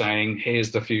boldly saying,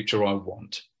 here's the future I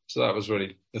want. So that was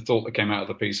really the thought that came out of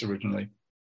the piece originally.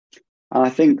 And I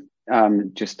think,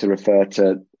 just to refer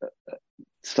to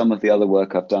some of the other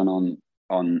work I've done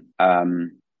on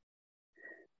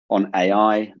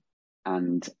AI,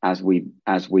 and as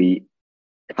we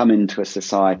come into a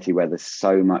society where there's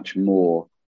so much more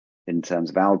in terms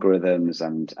of algorithms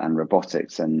and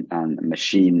robotics and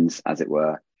machines, as it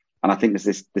were, and I think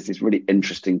there's this really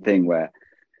interesting thing where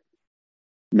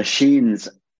machines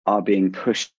are being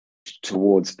pushed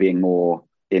towards being more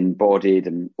embodied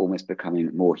and almost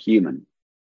becoming more human.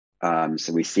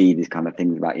 So we see these kind of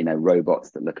things about,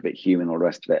 robots that look a bit human, all the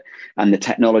rest of it. And the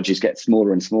technologies get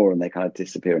smaller and smaller and they kind of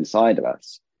disappear inside of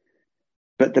us.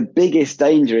 But the biggest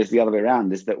danger is the other way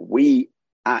around, is that we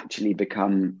actually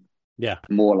become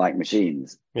more like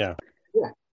machines. Yeah.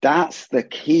 That's the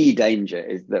key danger,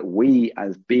 is that we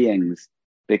as beings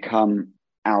become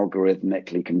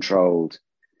algorithmically controlled.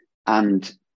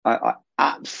 And I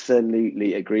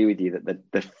absolutely agree with you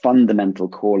that the fundamental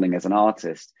calling as an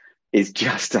artist is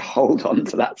just to hold on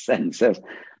to that sense of,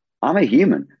 I'm a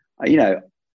human.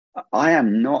 I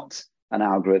am not an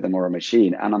algorithm or a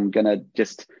machine, and I'm going to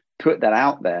just put that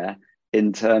out there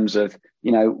in terms of,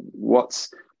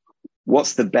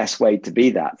 what's the best way to be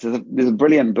that. So there's a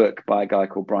brilliant book by a guy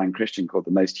called Brian Christian called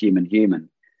The Most Human Human,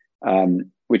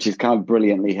 which is kind of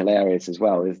brilliantly hilarious as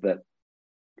well, is that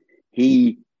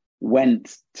he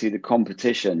went to the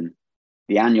competition,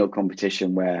 the annual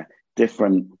competition, where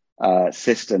different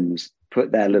systems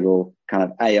put their little kind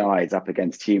of AIs up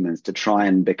against humans to try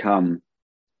and become,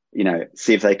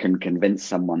 see if they can convince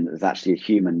someone that there's actually a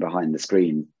human behind the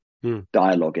screen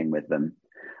dialoguing with them.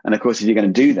 And of course, if you're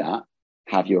going to do that,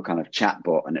 have your kind of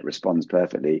chatbot and it responds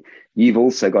perfectly, you've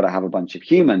also got to have a bunch of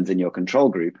humans in your control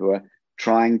group who are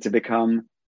trying to become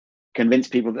convince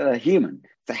people that they're human.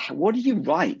 So what do you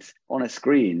write on a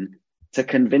screen to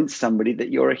convince somebody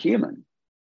that you're a human?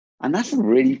 And that's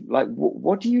really like,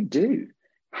 what do you do?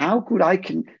 How can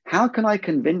I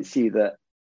convince you that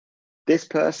this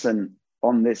person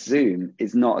on this Zoom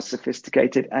is not a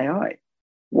sophisticated AI?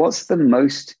 What's the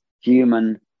most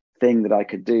human thing that I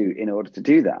could do in order to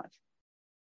do that?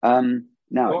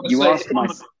 Now, you asked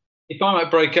if I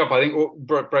might break up, I think,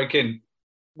 or break in.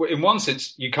 In one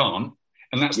sense, you can't,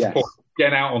 and that's the point.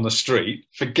 Get out on the street,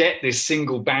 forget this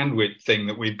single bandwidth thing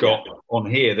that we've got on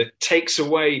here that takes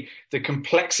away the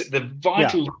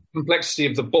vital complexity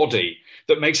of the body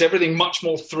that makes everything much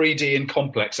more 3D and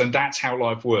complex, and that's how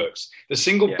life works. The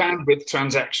single bandwidth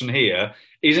transaction here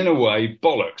is in a way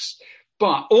bollocks.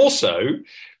 But also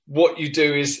what you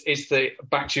do is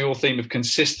back to your theme of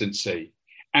consistency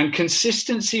and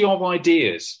consistency of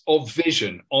ideas, of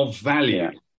vision, of value.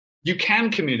 Yeah. You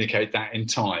can communicate that in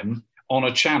time on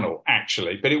a channel,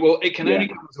 actually, but it can only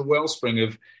come as a wellspring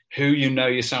of who you know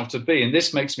yourself to be. And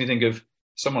this makes me think of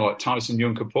someone like Tyson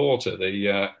Yunkaporta,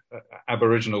 the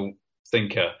Aboriginal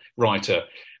thinker, writer.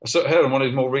 I heard on one of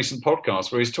his more recent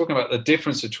podcasts where he's talking about the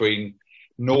difference between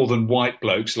northern white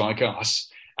blokes like us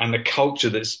and the culture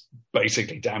that's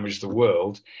basically damaged the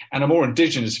world, and a more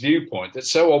indigenous viewpoint that's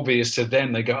so obvious to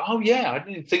them, they go, oh yeah, I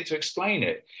didn't think to explain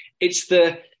it. It's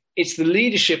the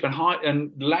leadership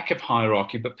and lack of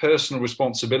hierarchy, but personal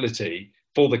responsibility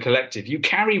for the collective you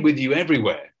carry with you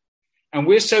everywhere. And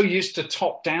we're so used to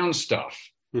top-down stuff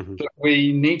that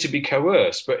we need to be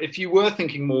coerced. But if you were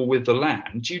thinking more with the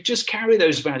land, you just carry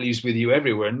those values with you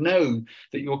everywhere and know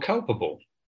that you're culpable.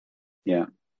 Yeah,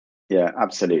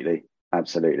 absolutely.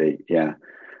 Yeah.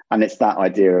 And it's that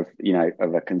idea of,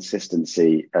 of a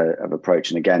consistency of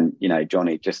approach. And again,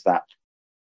 Johnny, just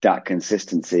that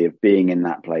consistency of being in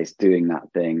that place, doing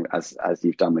that thing as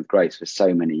you've done with Grace for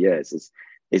so many years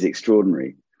is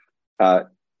extraordinary. I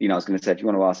was going to say, if you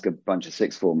want to ask a bunch of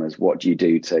sixth formers, what do you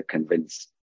do to convince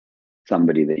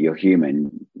somebody that you're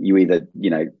human? You either,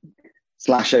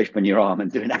 slash open your arm and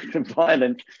do an act of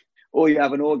violence, or you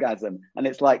have an orgasm. And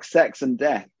it's like sex and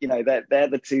death. They're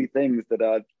the two things that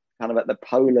are kind of at the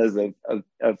polars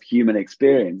of human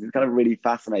experience. It's kind of really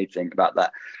fascinating about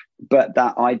that. But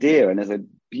that idea, and there's a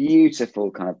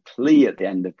beautiful kind of plea at the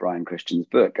end of Brian Christian's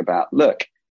book about, look,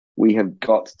 we have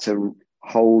got to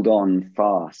hold on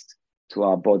fast to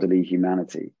our bodily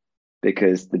humanity,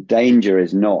 because the danger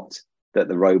is not that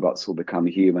the robots will become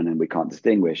human and we can't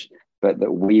distinguish, but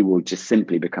that we will just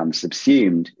simply become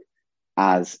subsumed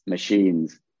as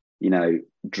machines,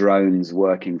 drones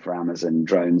working for Amazon,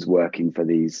 drones working for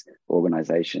these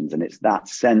organizations. And it's that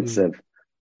sense of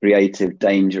creative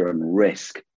danger and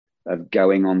risk of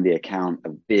going on the account,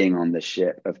 of being on the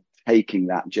ship, of taking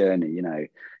that journey,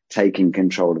 taking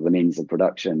control of the means of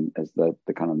production, as the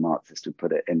kind of Marxist would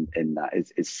put it, in that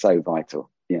is so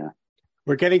vital. Yeah.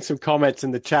 We're getting some comments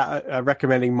in the chat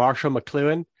recommending Marshall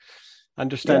McLuhan,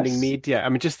 Understanding Media. I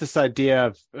mean, just this idea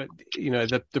of,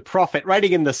 the prophet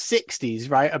writing in the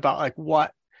 60s, right, about like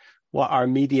what our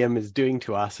medium is doing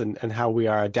to us and how we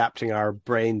are adapting our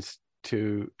brains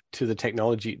to the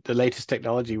technology, the latest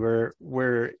technology.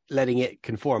 We're letting it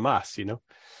conform us,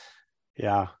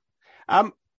 Yeah.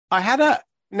 I had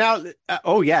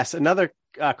another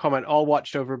comment, All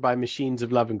Watched Over by Machines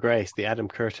of Love and Grace, the Adam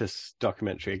Curtis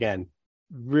documentary. Again,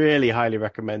 really highly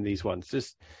recommend these ones.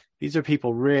 These are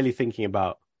people really thinking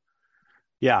about,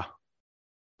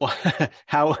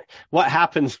 what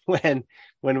happens when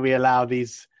we allow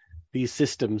these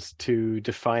systems to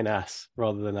define us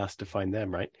rather than us define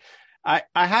them, right? I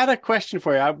had a question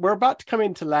for you. We're about to come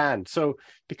into land. So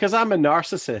because I'm a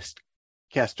narcissist,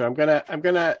 Kester, I'm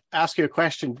gonna ask you a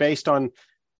question based on,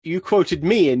 you quoted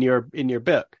me in your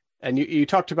book, and you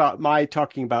talked about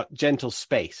talking about gentle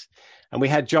space. And we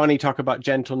had Johnny talk about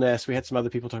gentleness. We had some other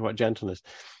people talk about gentleness.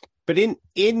 But in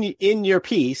your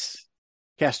piece,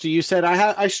 Kester, you said,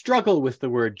 I struggle with the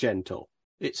word gentle.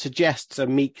 It suggests a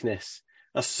meekness,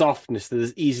 a softness that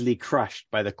is easily crushed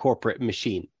by the corporate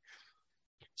machine.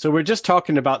 So we're just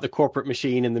talking about the corporate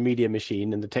machine and the media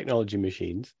machine and the technology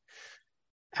machines.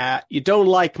 You don't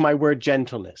like my word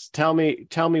gentleness. Tell me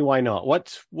why not?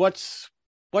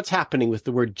 What's happening with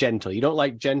the word gentle? You don't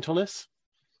like gentleness?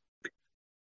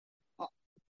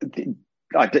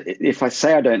 If I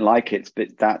say I don't like it,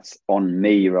 but that's on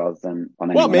me rather than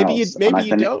on anyone else. Maybe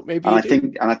you don't.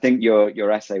 I think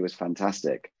your essay was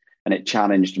fantastic, and it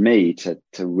challenged me to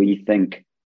rethink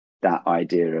that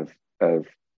idea of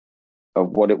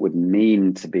what it would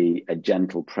mean to be a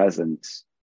gentle presence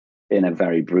in a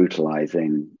very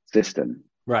brutalizing system.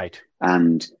 Right.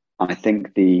 And I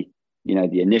think the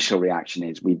initial reaction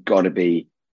is we've got to be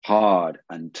hard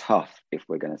and tough if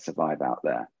we're going to survive out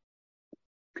there.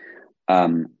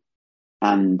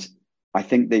 And I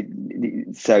think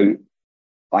so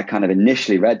I kind of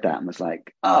initially read that and was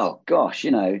like, oh gosh,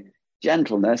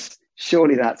 gentleness,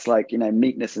 surely that's like,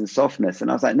 meekness and softness.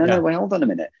 And I was like, no, wait, hold on a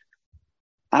minute.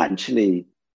 Actually,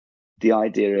 the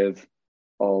idea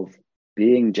of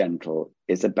being gentle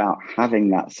is about having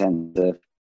that sense of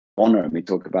honor. And we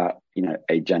talk about,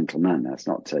 a gentleman. That's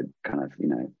not to kind of,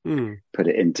 put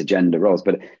it into gender roles,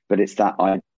 but it's that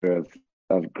idea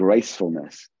of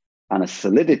gracefulness and a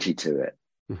solidity to it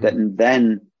that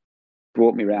then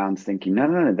brought me around thinking,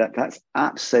 no, that's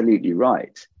absolutely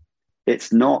right.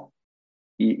 It's not,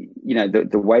 the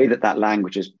way that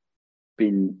language has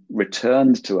been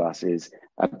returned to us is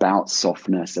about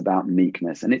softness, about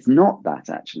meekness. And it's not that,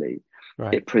 actually.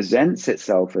 Right. It presents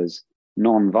itself as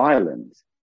non-violent.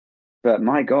 But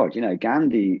my God,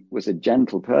 Gandhi was a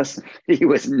gentle person. He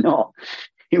was not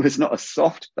a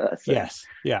soft person. Yes.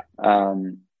 Yeah.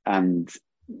 And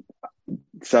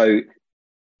so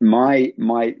my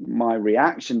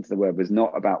reaction to the word was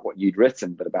not about what you'd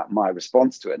written, but about my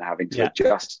response to it and having to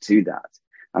adjust to that.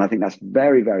 And I think that's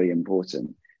very, very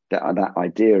important, that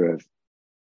idea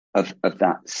of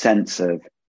that sense of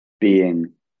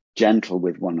being gentle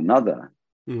with one another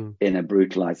in a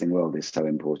brutalizing world is so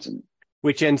important.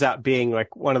 Which ends up being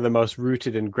like one of the most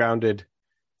rooted and grounded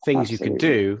things you can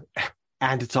do.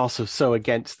 And it's also so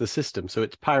against the system. So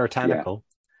it's puritanical.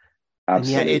 Yeah.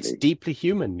 Absolutely. And yet it's deeply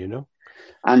human,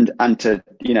 And to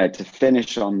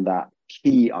finish on that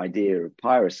key idea of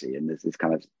piracy, and there's this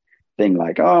kind of thing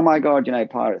like, oh my God,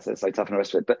 pirates are so tough and the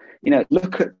rest of it. But,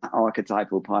 look at that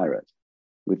archetypal pirate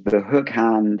with the hook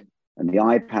hand and the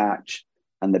eye patch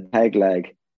and the peg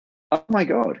leg. Oh my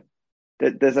God,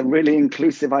 there's a really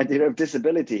inclusive idea of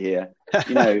disability here,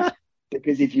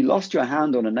 because if you lost your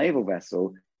hand on a naval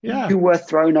vessel, you were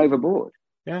thrown overboard.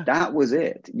 Yeah. That was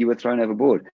it. You were thrown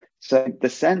overboard. So the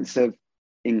sense of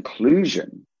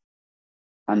inclusion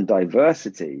and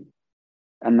diversity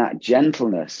and that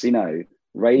gentleness,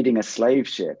 raiding a slave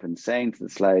ship and saying to the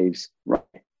slaves, right,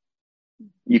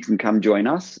 you can come join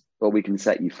us or we can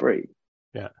set you free.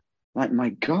 Yeah. Like, my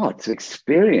God, to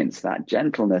experience that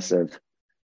gentleness of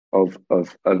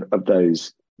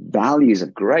those values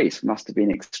of grace must have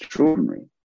been extraordinary,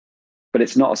 but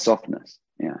it's not a softness.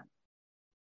 Yeah.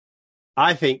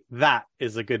 I think that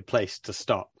is a good place to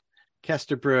stop.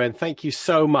 Kester Brewin, thank you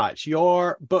so much.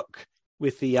 Your book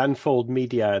with the Unfold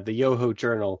Media, the Yoho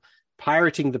Journal,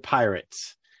 Pirating the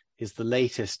Pirates, is the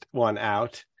latest one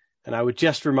out. And I would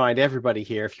just remind everybody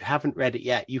here, if you haven't read it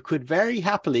yet, you could very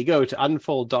happily go to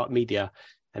unfold.media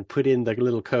and put in the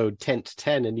little code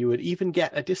TENT10 and you would even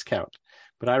get a discount.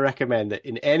 But I recommend that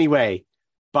in any way,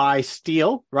 buy,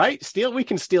 steal, right? Steal, we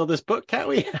can steal this book, can't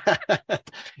we?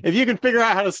 If you can figure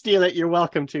out how to steal it, you're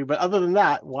welcome to. But other than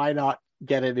that, why not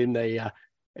get it in a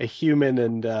human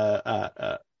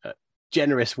and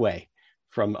generous way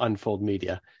from Unfold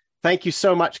Media? Thank you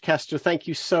so much, Kester. Thank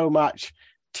you so much,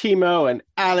 Timo and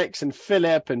Alex and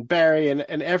Philip and Barry and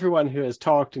everyone who has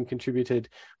talked and contributed.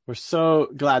 We're so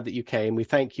glad that you came. We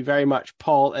thank you very much,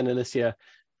 Paul and Alicia,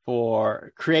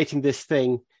 for creating this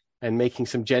thing and making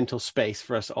some gentle space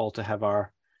for us all to have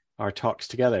our talks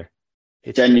together.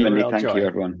 It's genuinely, thank you,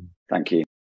 everyone. Thank you.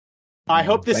 I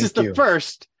hope this is the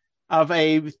first of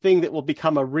a thing that will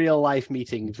become a real life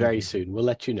meeting very soon. We'll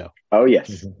let you know. Oh,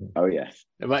 yes. Oh, yes.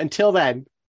 But until then,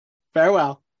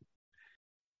 farewell.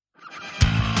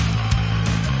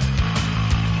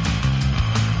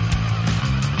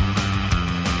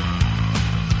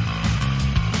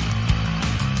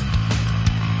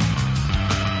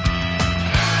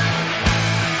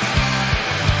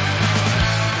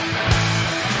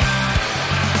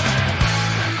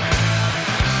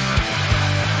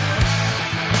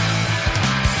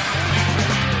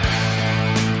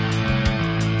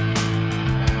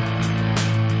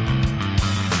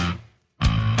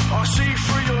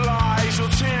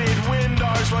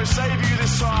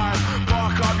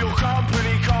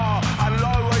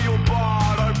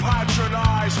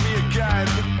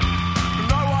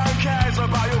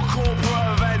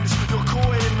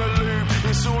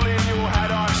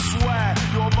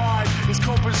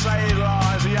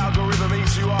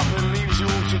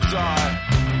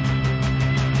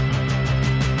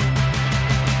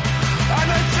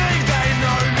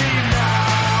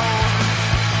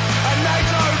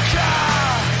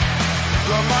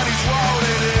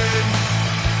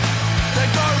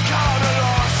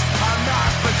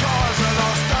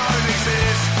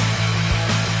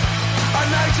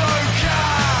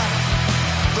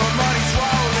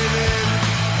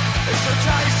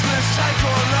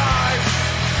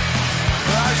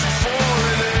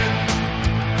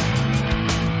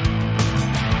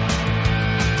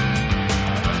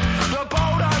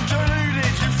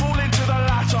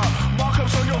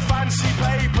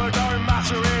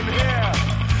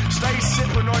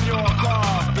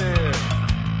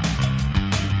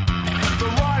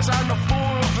 rise and the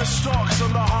fall of the stocks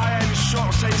and the high-end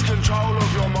shops takes control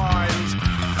of your mind.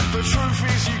 The truth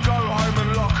is you go home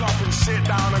and lock up and sit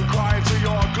down and cry into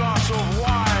your glass of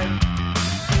wine.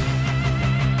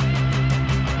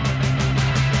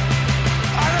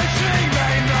 And they think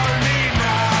they know me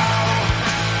now,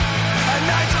 and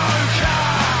they don't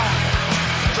care.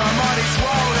 The money's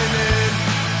rolling in,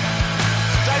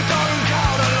 they don't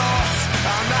count a loss,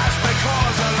 and that's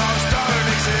because the loss don't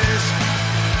exist.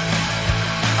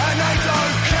 And they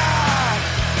don't care,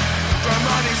 the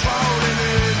money's rolling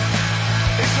in.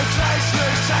 It's a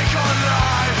tasteless take on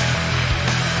life,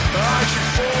 I should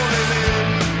fall